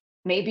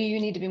 Maybe you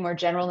need to be more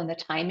general in the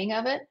timing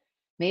of it.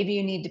 Maybe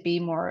you need to be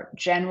more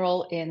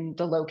general in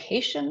the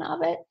location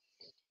of it.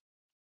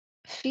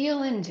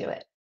 Feel into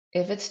it.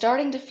 If it's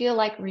starting to feel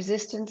like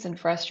resistance and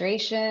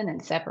frustration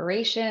and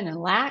separation and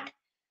lack,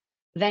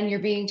 then you're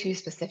being too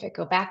specific.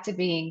 Go back to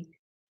being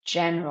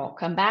general.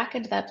 Come back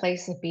into that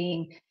place of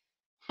being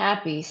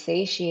happy,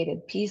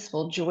 satiated,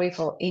 peaceful,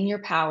 joyful in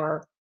your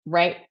power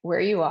right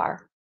where you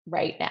are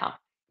right now.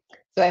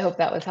 So I hope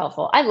that was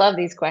helpful. I love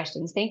these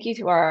questions. Thank you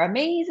to our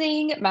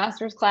amazing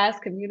master's class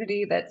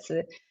community that's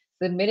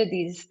submitted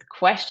these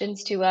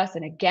questions to us.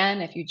 And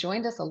again, if you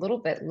joined us a little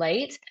bit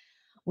late,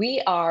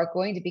 we are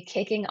going to be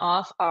kicking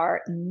off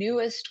our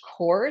newest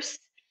course,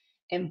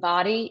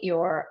 Embody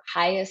Your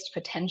Highest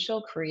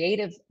Potential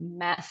Creative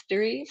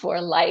Mastery for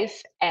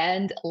Life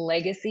and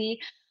Legacy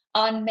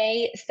on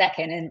May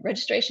 2nd. And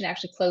registration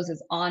actually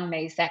closes on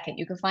May 2nd.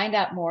 You can find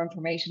out more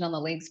information on the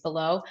links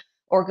below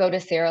or go to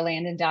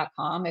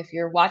saralandon.com. If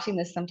you're watching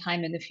this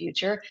sometime in the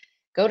future,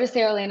 go to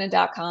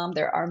saralandon.com.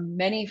 There are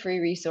many free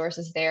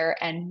resources there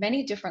and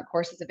many different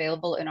courses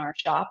available in our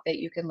shop that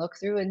you can look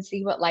through and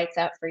see what lights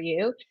up for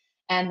you.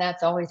 And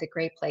that's always a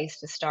great place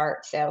to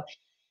start. So,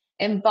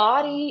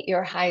 Embody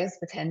Your Highest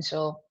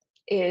Potential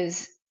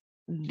is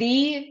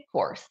the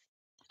course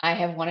I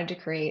have wanted to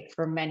create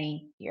for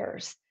many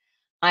years.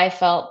 I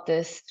felt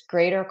this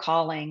greater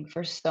calling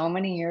for so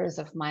many years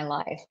of my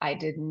life. I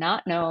did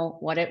not know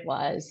what it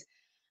was.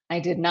 I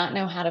did not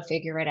know how to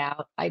figure it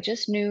out. I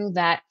just knew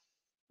that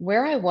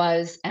where I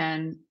was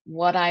and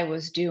what I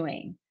was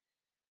doing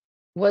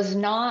was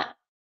not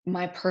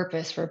my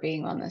purpose for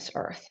being on this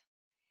earth.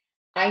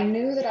 I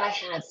knew that I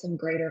had some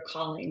greater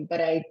calling,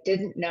 but I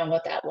didn't know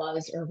what that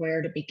was or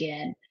where to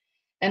begin.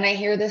 And I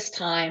hear this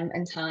time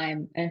and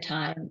time and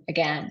time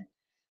again.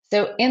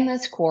 So, in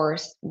this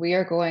course, we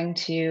are going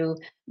to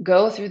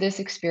go through this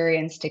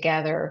experience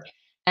together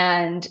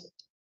and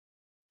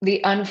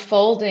the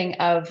unfolding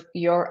of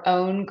your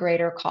own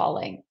greater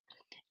calling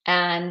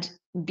and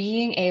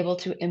being able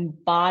to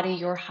embody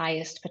your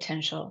highest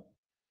potential.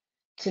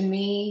 To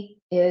me,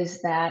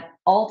 is that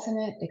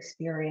ultimate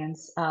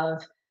experience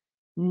of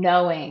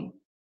knowing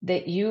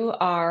that you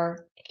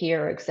are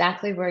here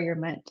exactly where you're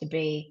meant to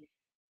be,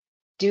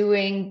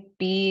 doing,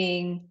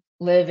 being,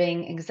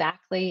 living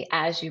exactly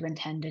as you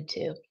intended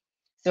to.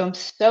 So I'm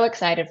so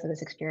excited for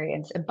this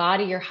experience.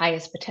 Embody your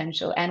highest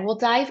potential. And we'll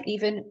dive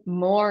even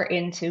more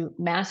into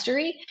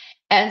mastery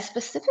and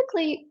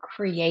specifically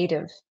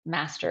creative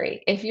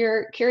mastery. If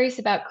you're curious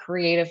about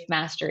creative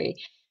mastery,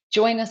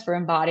 join us for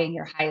embodying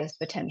your highest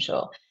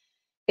potential.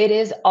 It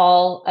is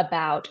all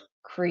about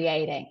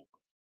creating.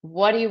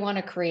 What do you want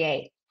to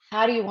create?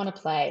 How do you want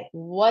to play?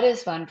 What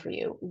is fun for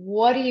you?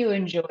 What do you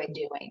enjoy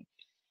doing?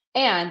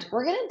 And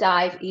we're going to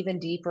dive even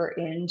deeper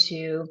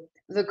into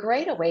the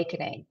great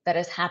awakening that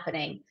is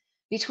happening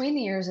between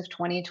the years of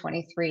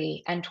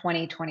 2023 and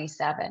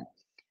 2027.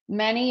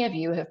 Many of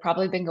you have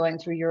probably been going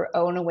through your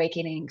own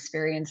awakening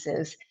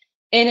experiences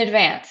in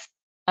advance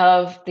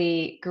of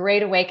the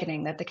great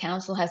awakening that the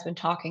council has been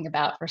talking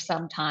about for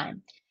some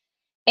time.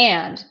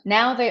 And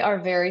now they are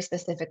very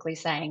specifically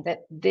saying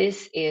that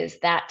this is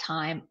that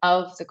time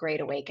of the Great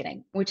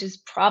Awakening, which is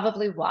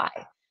probably why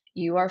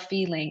you are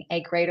feeling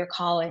a greater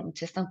calling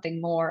to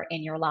something more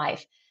in your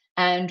life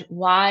and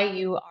why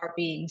you are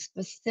being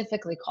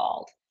specifically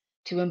called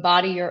to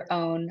embody your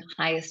own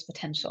highest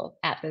potential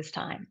at this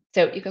time.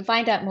 So you can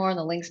find out more in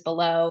the links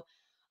below.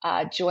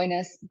 Join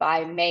us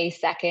by May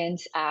 2nd.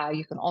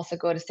 You can also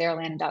go to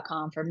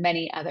saralandon.com for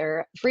many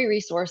other free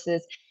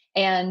resources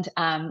and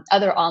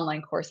other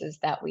online courses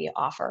that we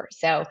offer.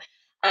 So,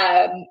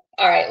 all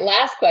right,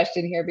 last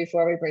question here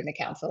before we bring the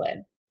council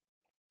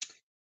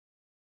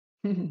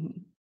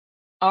in.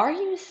 Are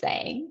you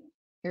saying,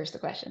 here's the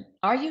question,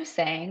 are you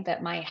saying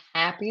that my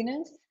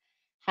happiness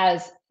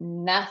has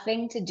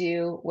nothing to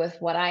do with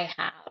what I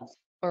have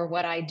or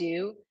what I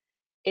do?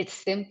 It's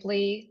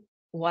simply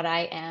what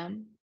I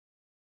am.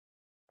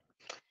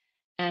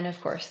 And of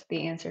course,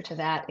 the answer to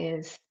that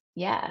is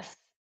yes.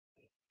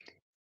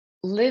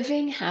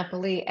 Living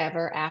happily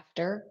ever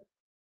after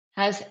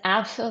has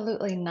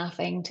absolutely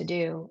nothing to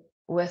do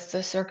with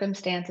the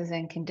circumstances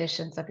and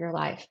conditions of your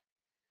life.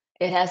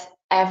 It has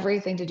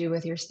everything to do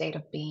with your state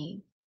of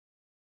being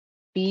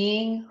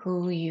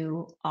who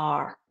you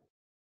are,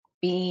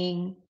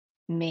 being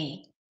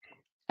me.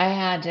 I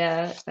had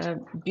a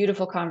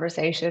beautiful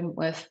conversation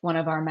with one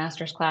of our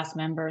master's class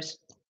members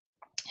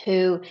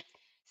who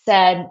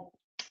said,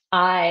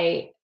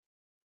 I,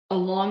 a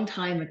long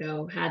time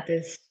ago, had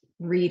this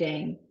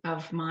reading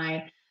of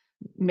my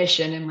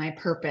mission and my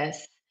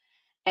purpose.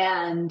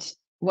 And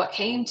what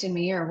came to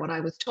me, or what I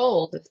was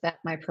told, is that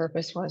my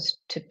purpose was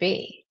to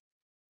be.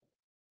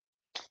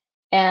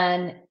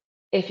 And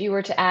if you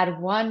were to add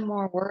one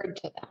more word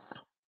to that,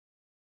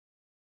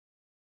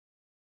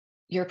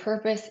 your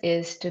purpose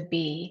is to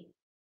be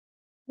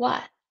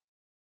what?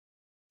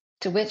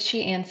 To which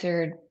she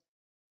answered,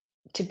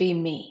 to be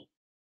me.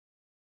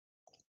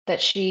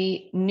 That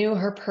she knew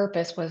her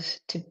purpose was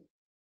to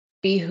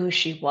be who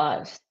she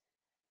was,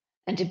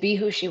 and to be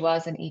who she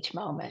was in each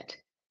moment,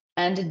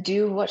 and to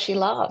do what she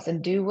loves,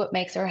 and do what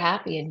makes her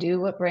happy, and do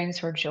what brings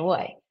her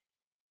joy.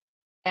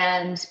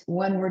 And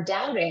when we're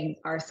doubting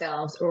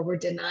ourselves, or we're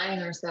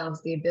denying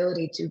ourselves the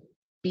ability to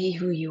be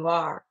who you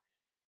are,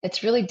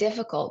 it's really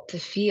difficult to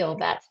feel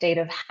that state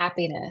of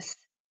happiness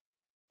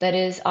that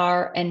is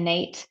our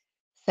innate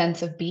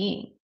sense of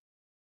being.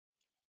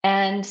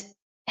 And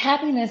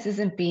happiness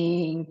isn't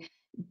being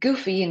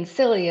goofy and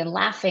silly and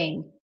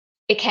laughing.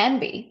 It can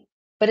be,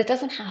 but it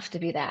doesn't have to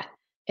be that.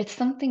 It's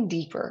something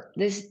deeper,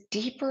 this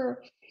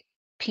deeper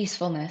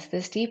peacefulness,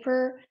 this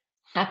deeper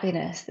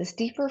happiness, this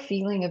deeper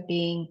feeling of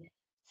being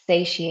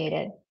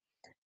satiated,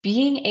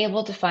 being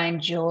able to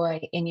find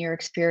joy in your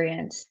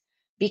experience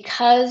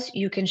because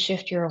you can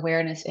shift your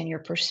awareness and your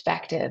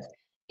perspective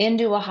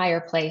into a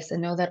higher place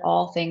and know that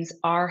all things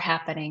are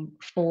happening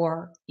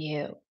for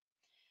you.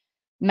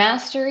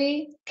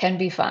 Mastery can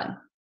be fun.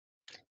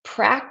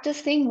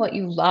 Practicing what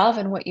you love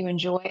and what you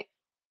enjoy,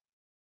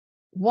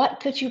 what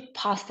could you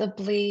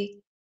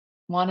possibly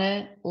want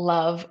to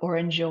love or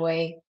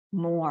enjoy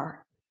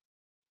more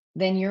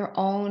than your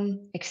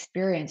own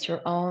experience,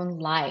 your own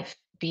life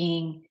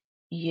being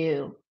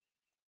you?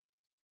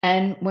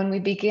 And when we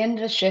begin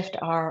to shift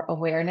our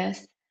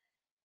awareness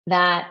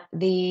that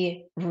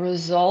the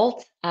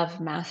result of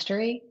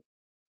mastery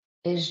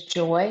is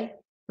joy,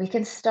 we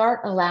can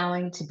start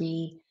allowing to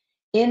be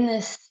in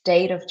this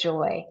state of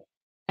joy.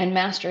 And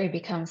mastery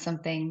becomes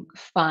something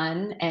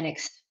fun and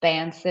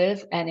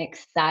expansive and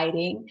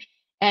exciting.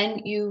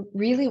 And you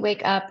really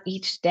wake up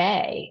each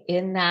day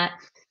in that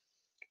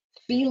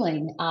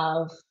feeling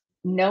of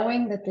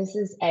knowing that this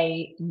is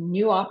a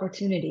new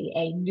opportunity,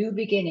 a new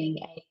beginning,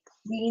 a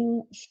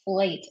clean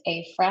slate,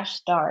 a fresh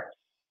start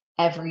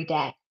every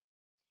day.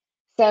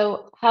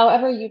 So,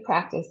 however you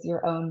practice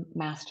your own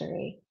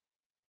mastery,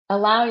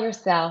 allow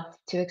yourself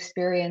to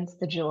experience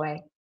the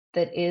joy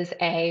that is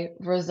a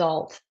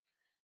result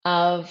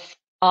of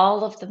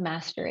all of the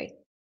mastery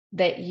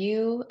that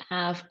you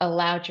have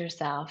allowed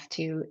yourself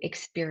to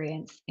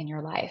experience in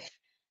your life.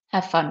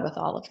 Have fun with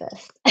all of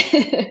this.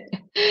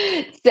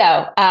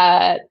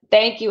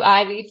 Thank you,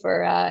 Ivy,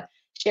 for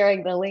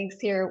sharing the links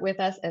here with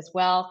us as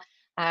well.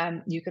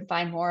 You can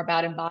find more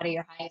about Embody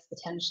Your Highest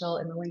Potential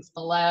in the links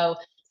below.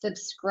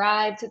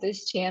 Subscribe to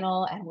this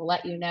channel, and we'll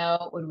let you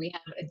know when we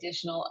have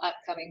additional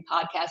upcoming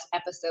podcast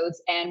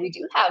episodes. And we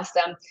do have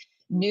some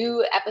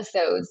new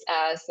episodes,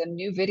 some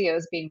new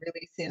videos being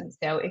released soon.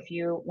 So if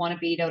you want to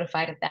be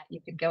notified of that,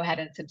 you can go ahead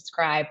and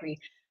subscribe. We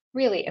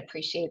really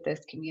appreciate this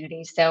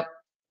community. So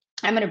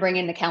I'm going to bring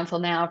in the council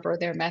now for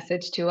their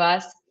message to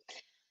us.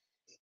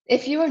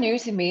 If you are new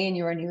to me and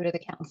you are new to the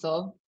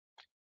council,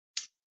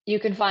 you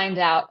can find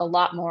out a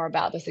lot more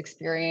about this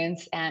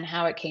experience and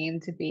how it came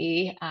to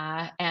be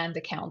and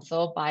the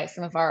council by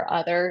some of our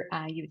other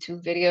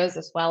YouTube videos,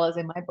 as well as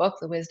in my book,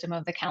 The Wisdom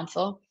of the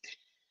Council.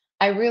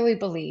 I really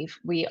believe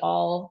we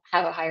all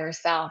have a higher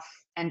self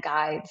and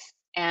guides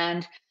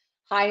and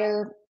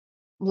higher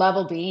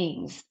level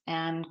beings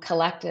and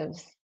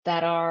collectives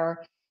that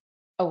are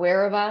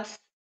aware of us,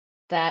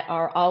 that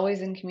are always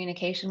in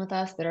communication with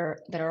us, that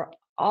are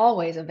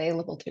always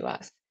available to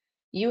us.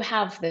 You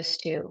have this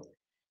too.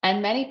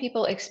 And many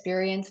people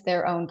experience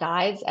their own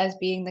guides as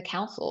being the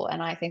council,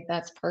 and I think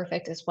that's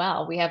perfect as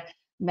well. We have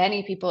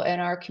many people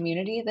in our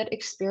community that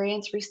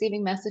experience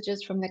receiving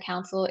messages from the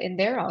council in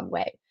their own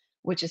way,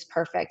 which is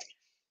perfect.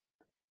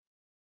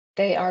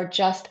 They are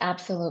just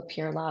absolute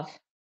pure love,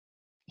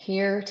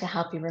 here to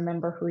help you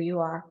remember who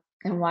you are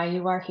and why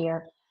you are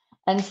here.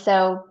 And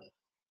so,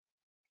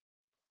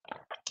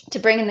 to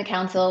bring in the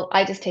council,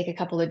 I just take a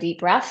couple of deep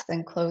breaths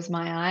and close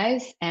my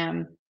eyes,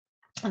 and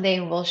they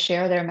will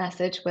share their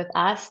message with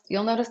us.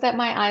 You'll notice that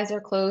my eyes are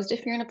closed.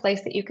 If you're in a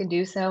place that you can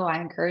do so, I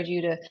encourage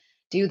you to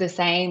do the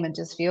same and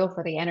just feel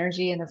for the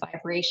energy and the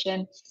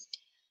vibration.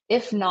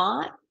 If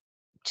not,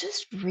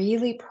 just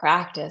really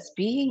practice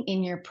being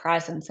in your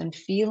presence and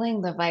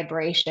feeling the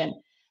vibration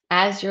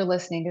as you're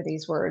listening to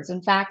these words.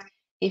 In fact,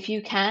 if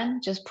you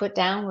can, just put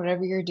down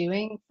whatever you're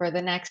doing for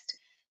the next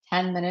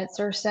 10 minutes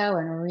or so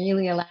and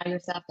really allow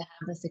yourself to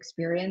have this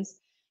experience.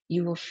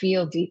 You will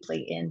feel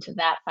deeply into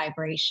that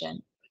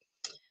vibration.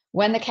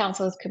 When the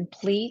council is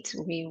complete,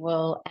 we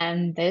will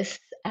end this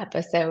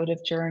episode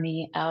of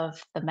Journey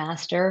of the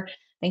Master.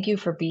 Thank you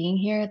for being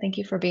here. Thank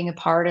you for being a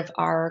part of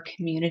our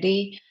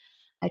community.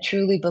 I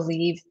truly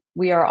believe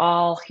we are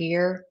all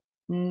here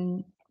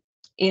mm,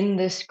 in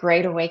this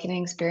great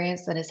awakening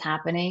experience that is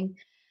happening,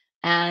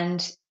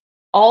 and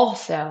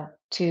also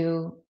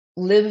to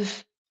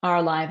live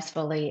our lives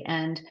fully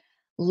and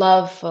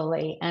love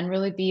fully and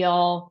really be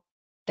all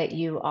that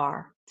you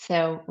are.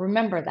 So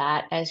remember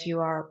that as you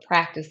are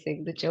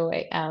practicing the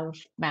joy of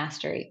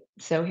mastery.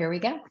 So here we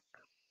go.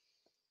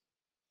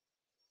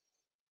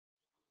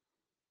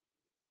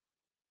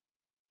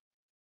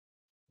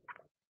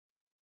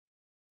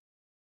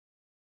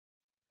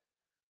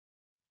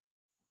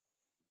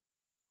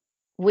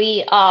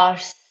 We are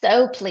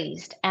so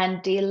pleased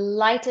and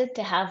delighted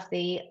to have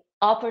the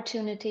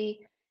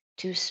opportunity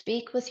to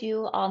speak with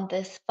you on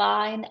this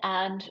fine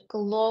and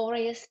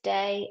glorious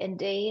day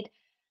indeed.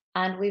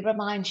 And we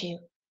remind you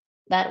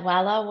that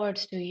while our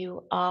words to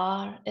you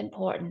are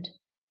important,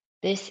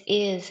 this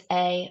is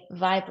a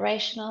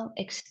vibrational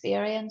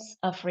experience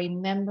of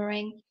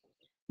remembering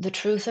the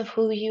truth of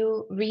who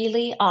you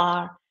really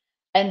are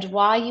and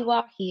why you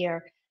are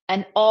here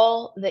and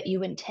all that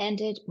you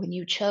intended when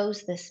you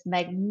chose this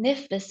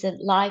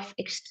magnificent life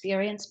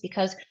experience.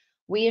 Because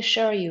we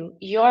assure you,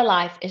 your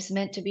life is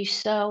meant to be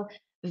so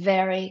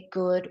very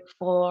good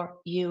for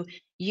you.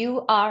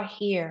 You are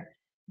here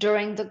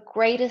during the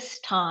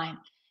greatest time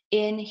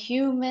in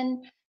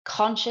human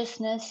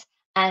consciousness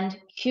and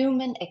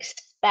human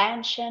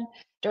expansion,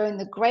 during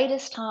the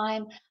greatest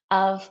time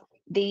of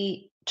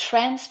the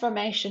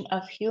transformation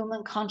of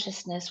human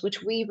consciousness,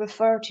 which we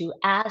refer to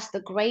as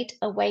the great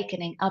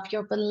awakening of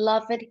your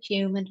beloved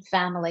human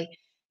family.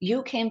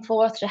 You came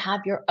forth to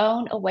have your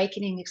own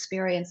awakening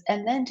experience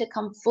and then to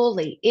come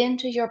fully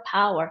into your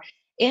power,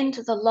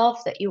 into the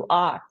love that you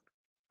are,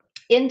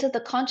 into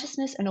the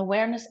consciousness and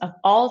awareness of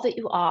all that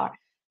you are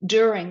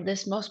during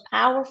this most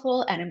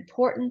powerful and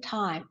important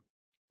time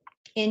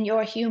in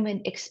your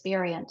human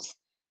experience.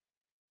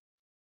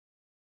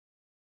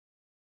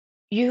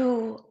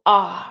 You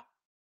are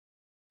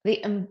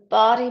the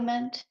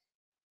embodiment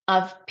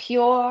of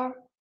pure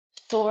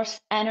source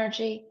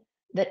energy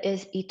that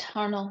is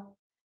eternal,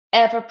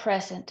 ever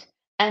present,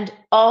 and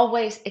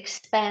always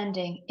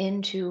expanding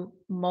into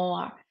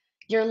more.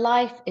 Your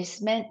life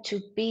is meant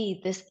to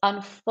be this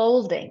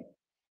unfolding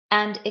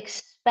and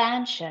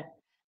expansion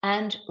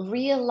and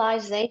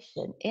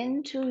realization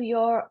into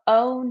your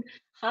own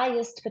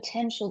highest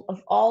potential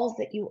of all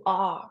that you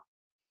are.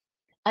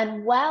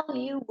 And while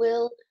you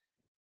will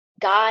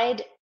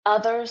guide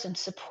others and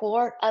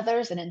support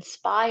others and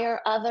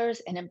inspire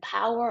others and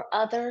empower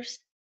others,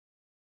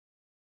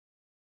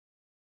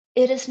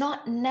 it is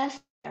not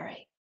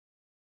necessary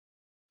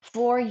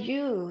for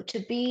you to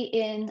be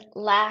in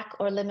lack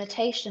or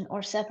limitation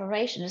or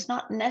separation. It's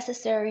not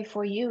necessary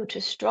for you to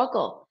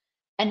struggle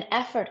and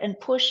effort and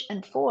push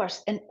and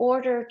force in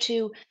order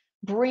to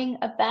bring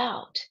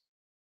about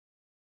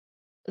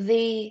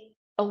the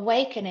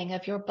awakening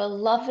of your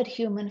beloved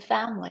human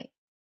family.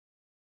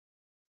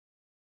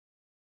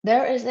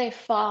 There is a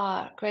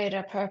far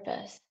greater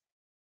purpose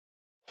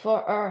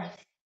for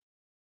Earth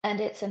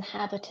and its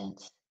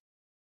inhabitants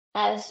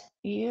as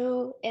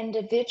you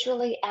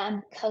individually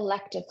and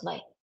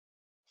collectively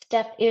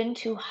step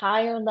into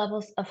higher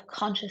levels of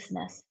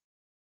consciousness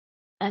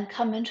and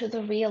come into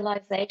the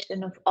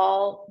realization of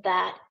all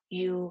that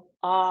you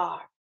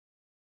are.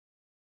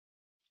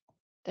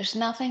 There's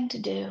nothing to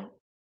do.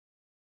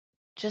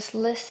 Just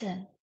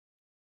listen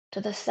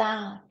to the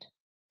sound,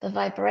 the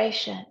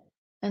vibration,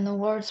 and the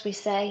words we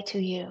say to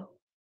you.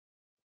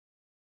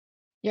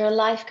 Your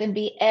life can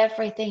be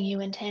everything you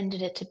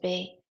intended it to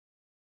be.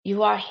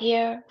 You are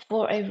here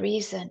for a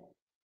reason.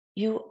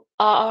 You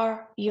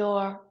are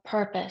your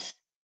purpose.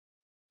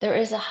 There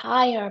is a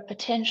higher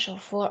potential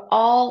for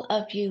all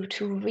of you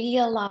to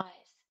realize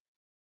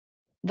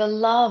the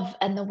love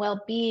and the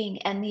well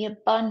being and the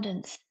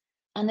abundance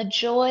and the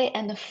joy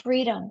and the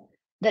freedom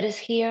that is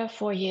here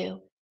for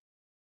you.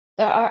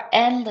 There are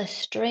endless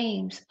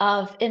streams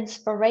of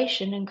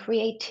inspiration and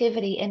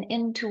creativity and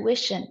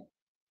intuition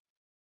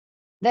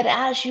that,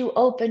 as you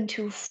open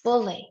to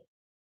fully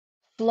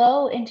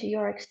flow into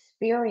your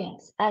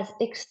experience as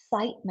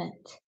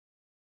excitement,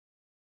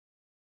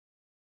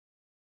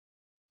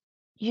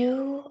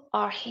 you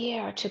are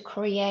here to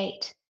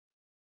create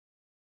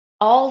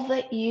all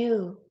that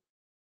you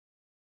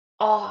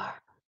are.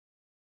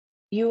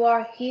 You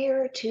are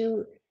here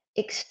to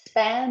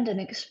expand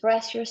and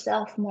express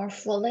yourself more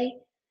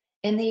fully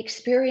in the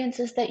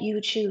experiences that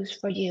you choose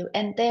for you.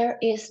 And there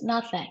is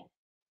nothing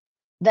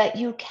that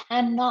you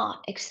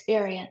cannot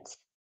experience.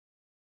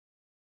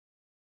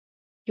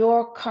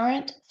 Your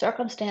current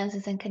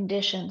circumstances and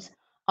conditions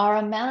are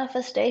a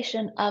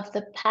manifestation of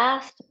the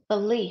past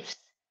beliefs,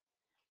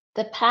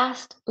 the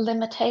past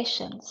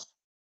limitations.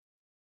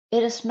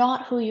 It is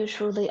not who you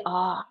truly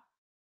are.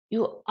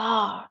 You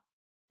are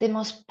the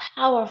most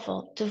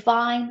powerful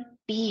divine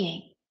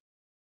being,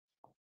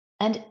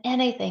 and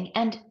anything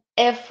and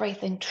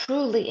everything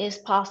truly is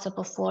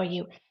possible for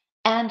you,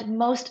 and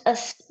most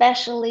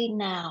especially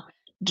now,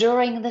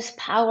 during this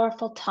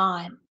powerful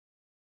time.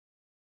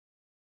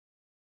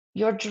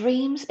 Your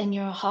dreams in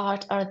your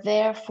heart are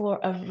there for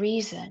a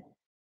reason.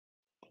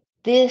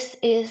 This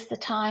is the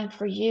time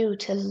for you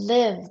to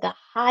live the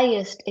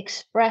highest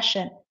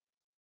expression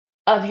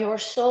of your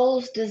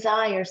soul's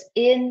desires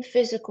in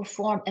physical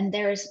form, and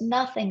there is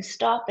nothing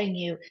stopping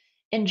you.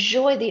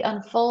 Enjoy the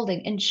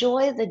unfolding,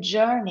 enjoy the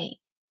journey.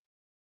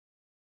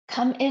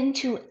 Come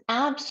into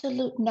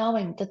absolute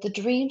knowing that the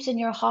dreams in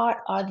your heart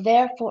are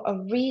there for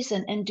a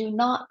reason, and do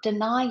not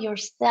deny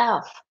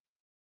yourself.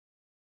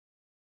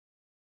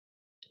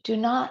 Do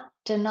not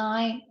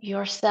deny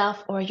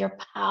yourself or your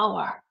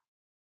power.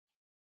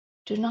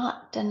 Do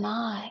not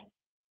deny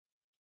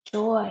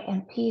joy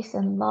and peace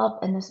and love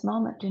in this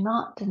moment. Do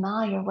not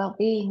deny your well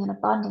being and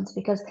abundance,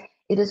 because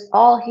it is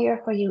all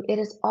here for you. It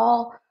is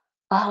all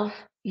of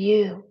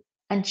you,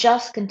 and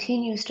just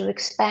continues to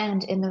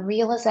expand in the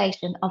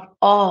realization of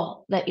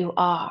all that you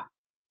are.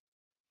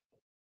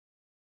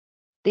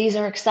 These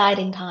are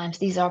exciting times.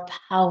 These are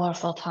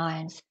powerful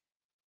times.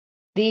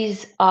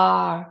 These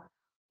are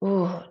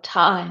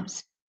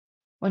times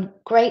when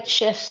great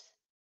shifts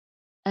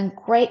and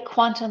great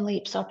quantum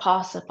leaps are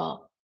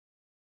possible.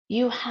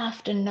 You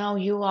have to know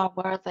you are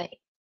worthy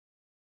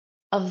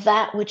of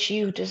that which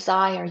you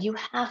desire. You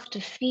have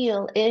to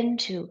feel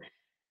into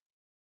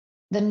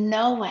the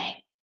knowing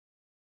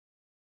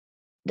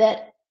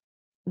that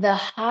the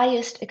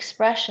highest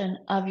expression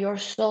of your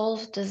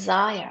soul's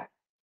desire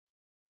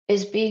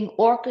is being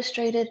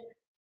orchestrated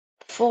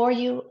for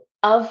you,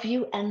 of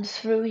you, and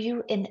through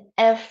you in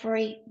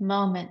every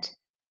moment.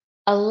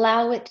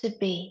 Allow it to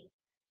be.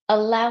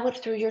 Allow it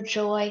through your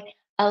joy.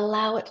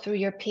 Allow it through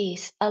your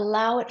peace.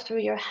 Allow it through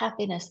your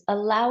happiness.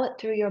 Allow it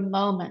through your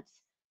moments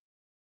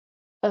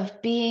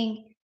of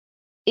being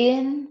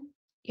in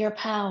your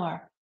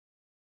power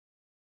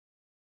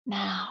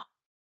now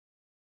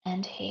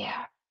and here.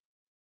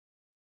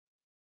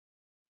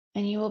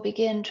 And you will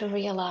begin to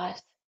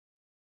realize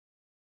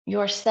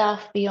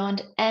yourself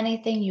beyond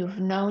anything you've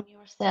known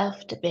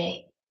yourself to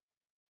be.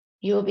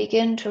 You will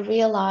begin to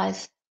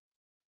realize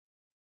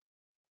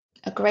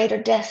a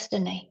greater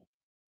destiny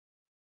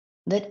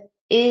that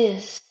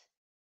is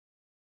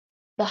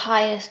the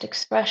highest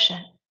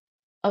expression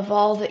of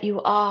all that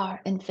you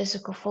are in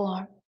physical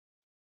form.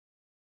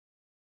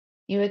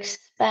 You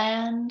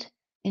expand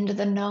into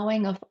the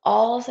knowing of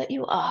all that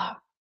you are,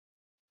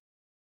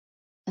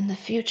 and the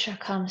future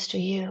comes to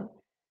you.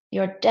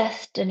 Your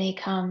destiny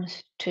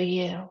comes to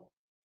you.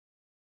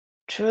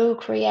 True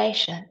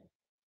creation,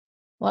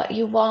 what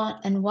you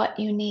want and what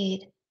you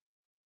need,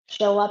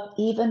 show up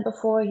even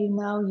before you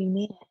know you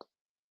need it.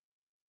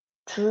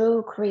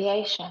 True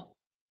creation,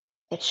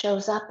 it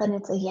shows up and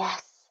it's a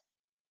yes.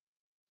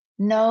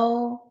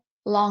 No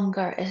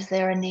longer is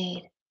there a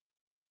need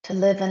to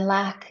live in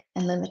lack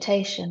and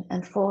limitation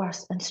and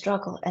force and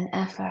struggle and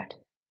effort.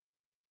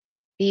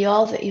 Be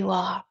all that you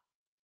are.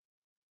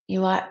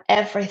 You are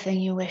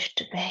everything you wish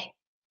to be.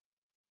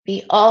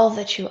 Be all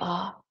that you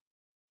are.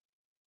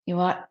 You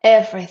are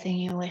everything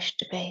you wish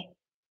to be.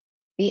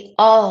 Be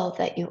all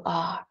that you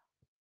are.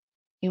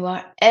 You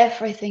are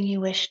everything you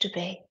wish to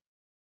be.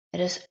 It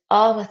is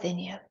all within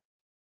you,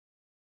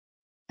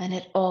 and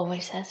it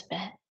always has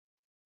been.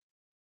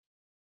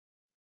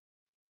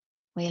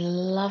 We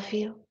love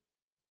you.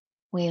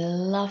 We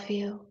love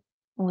you.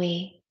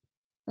 We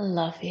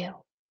love you.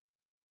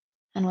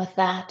 And with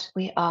that,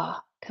 we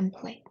are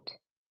complete.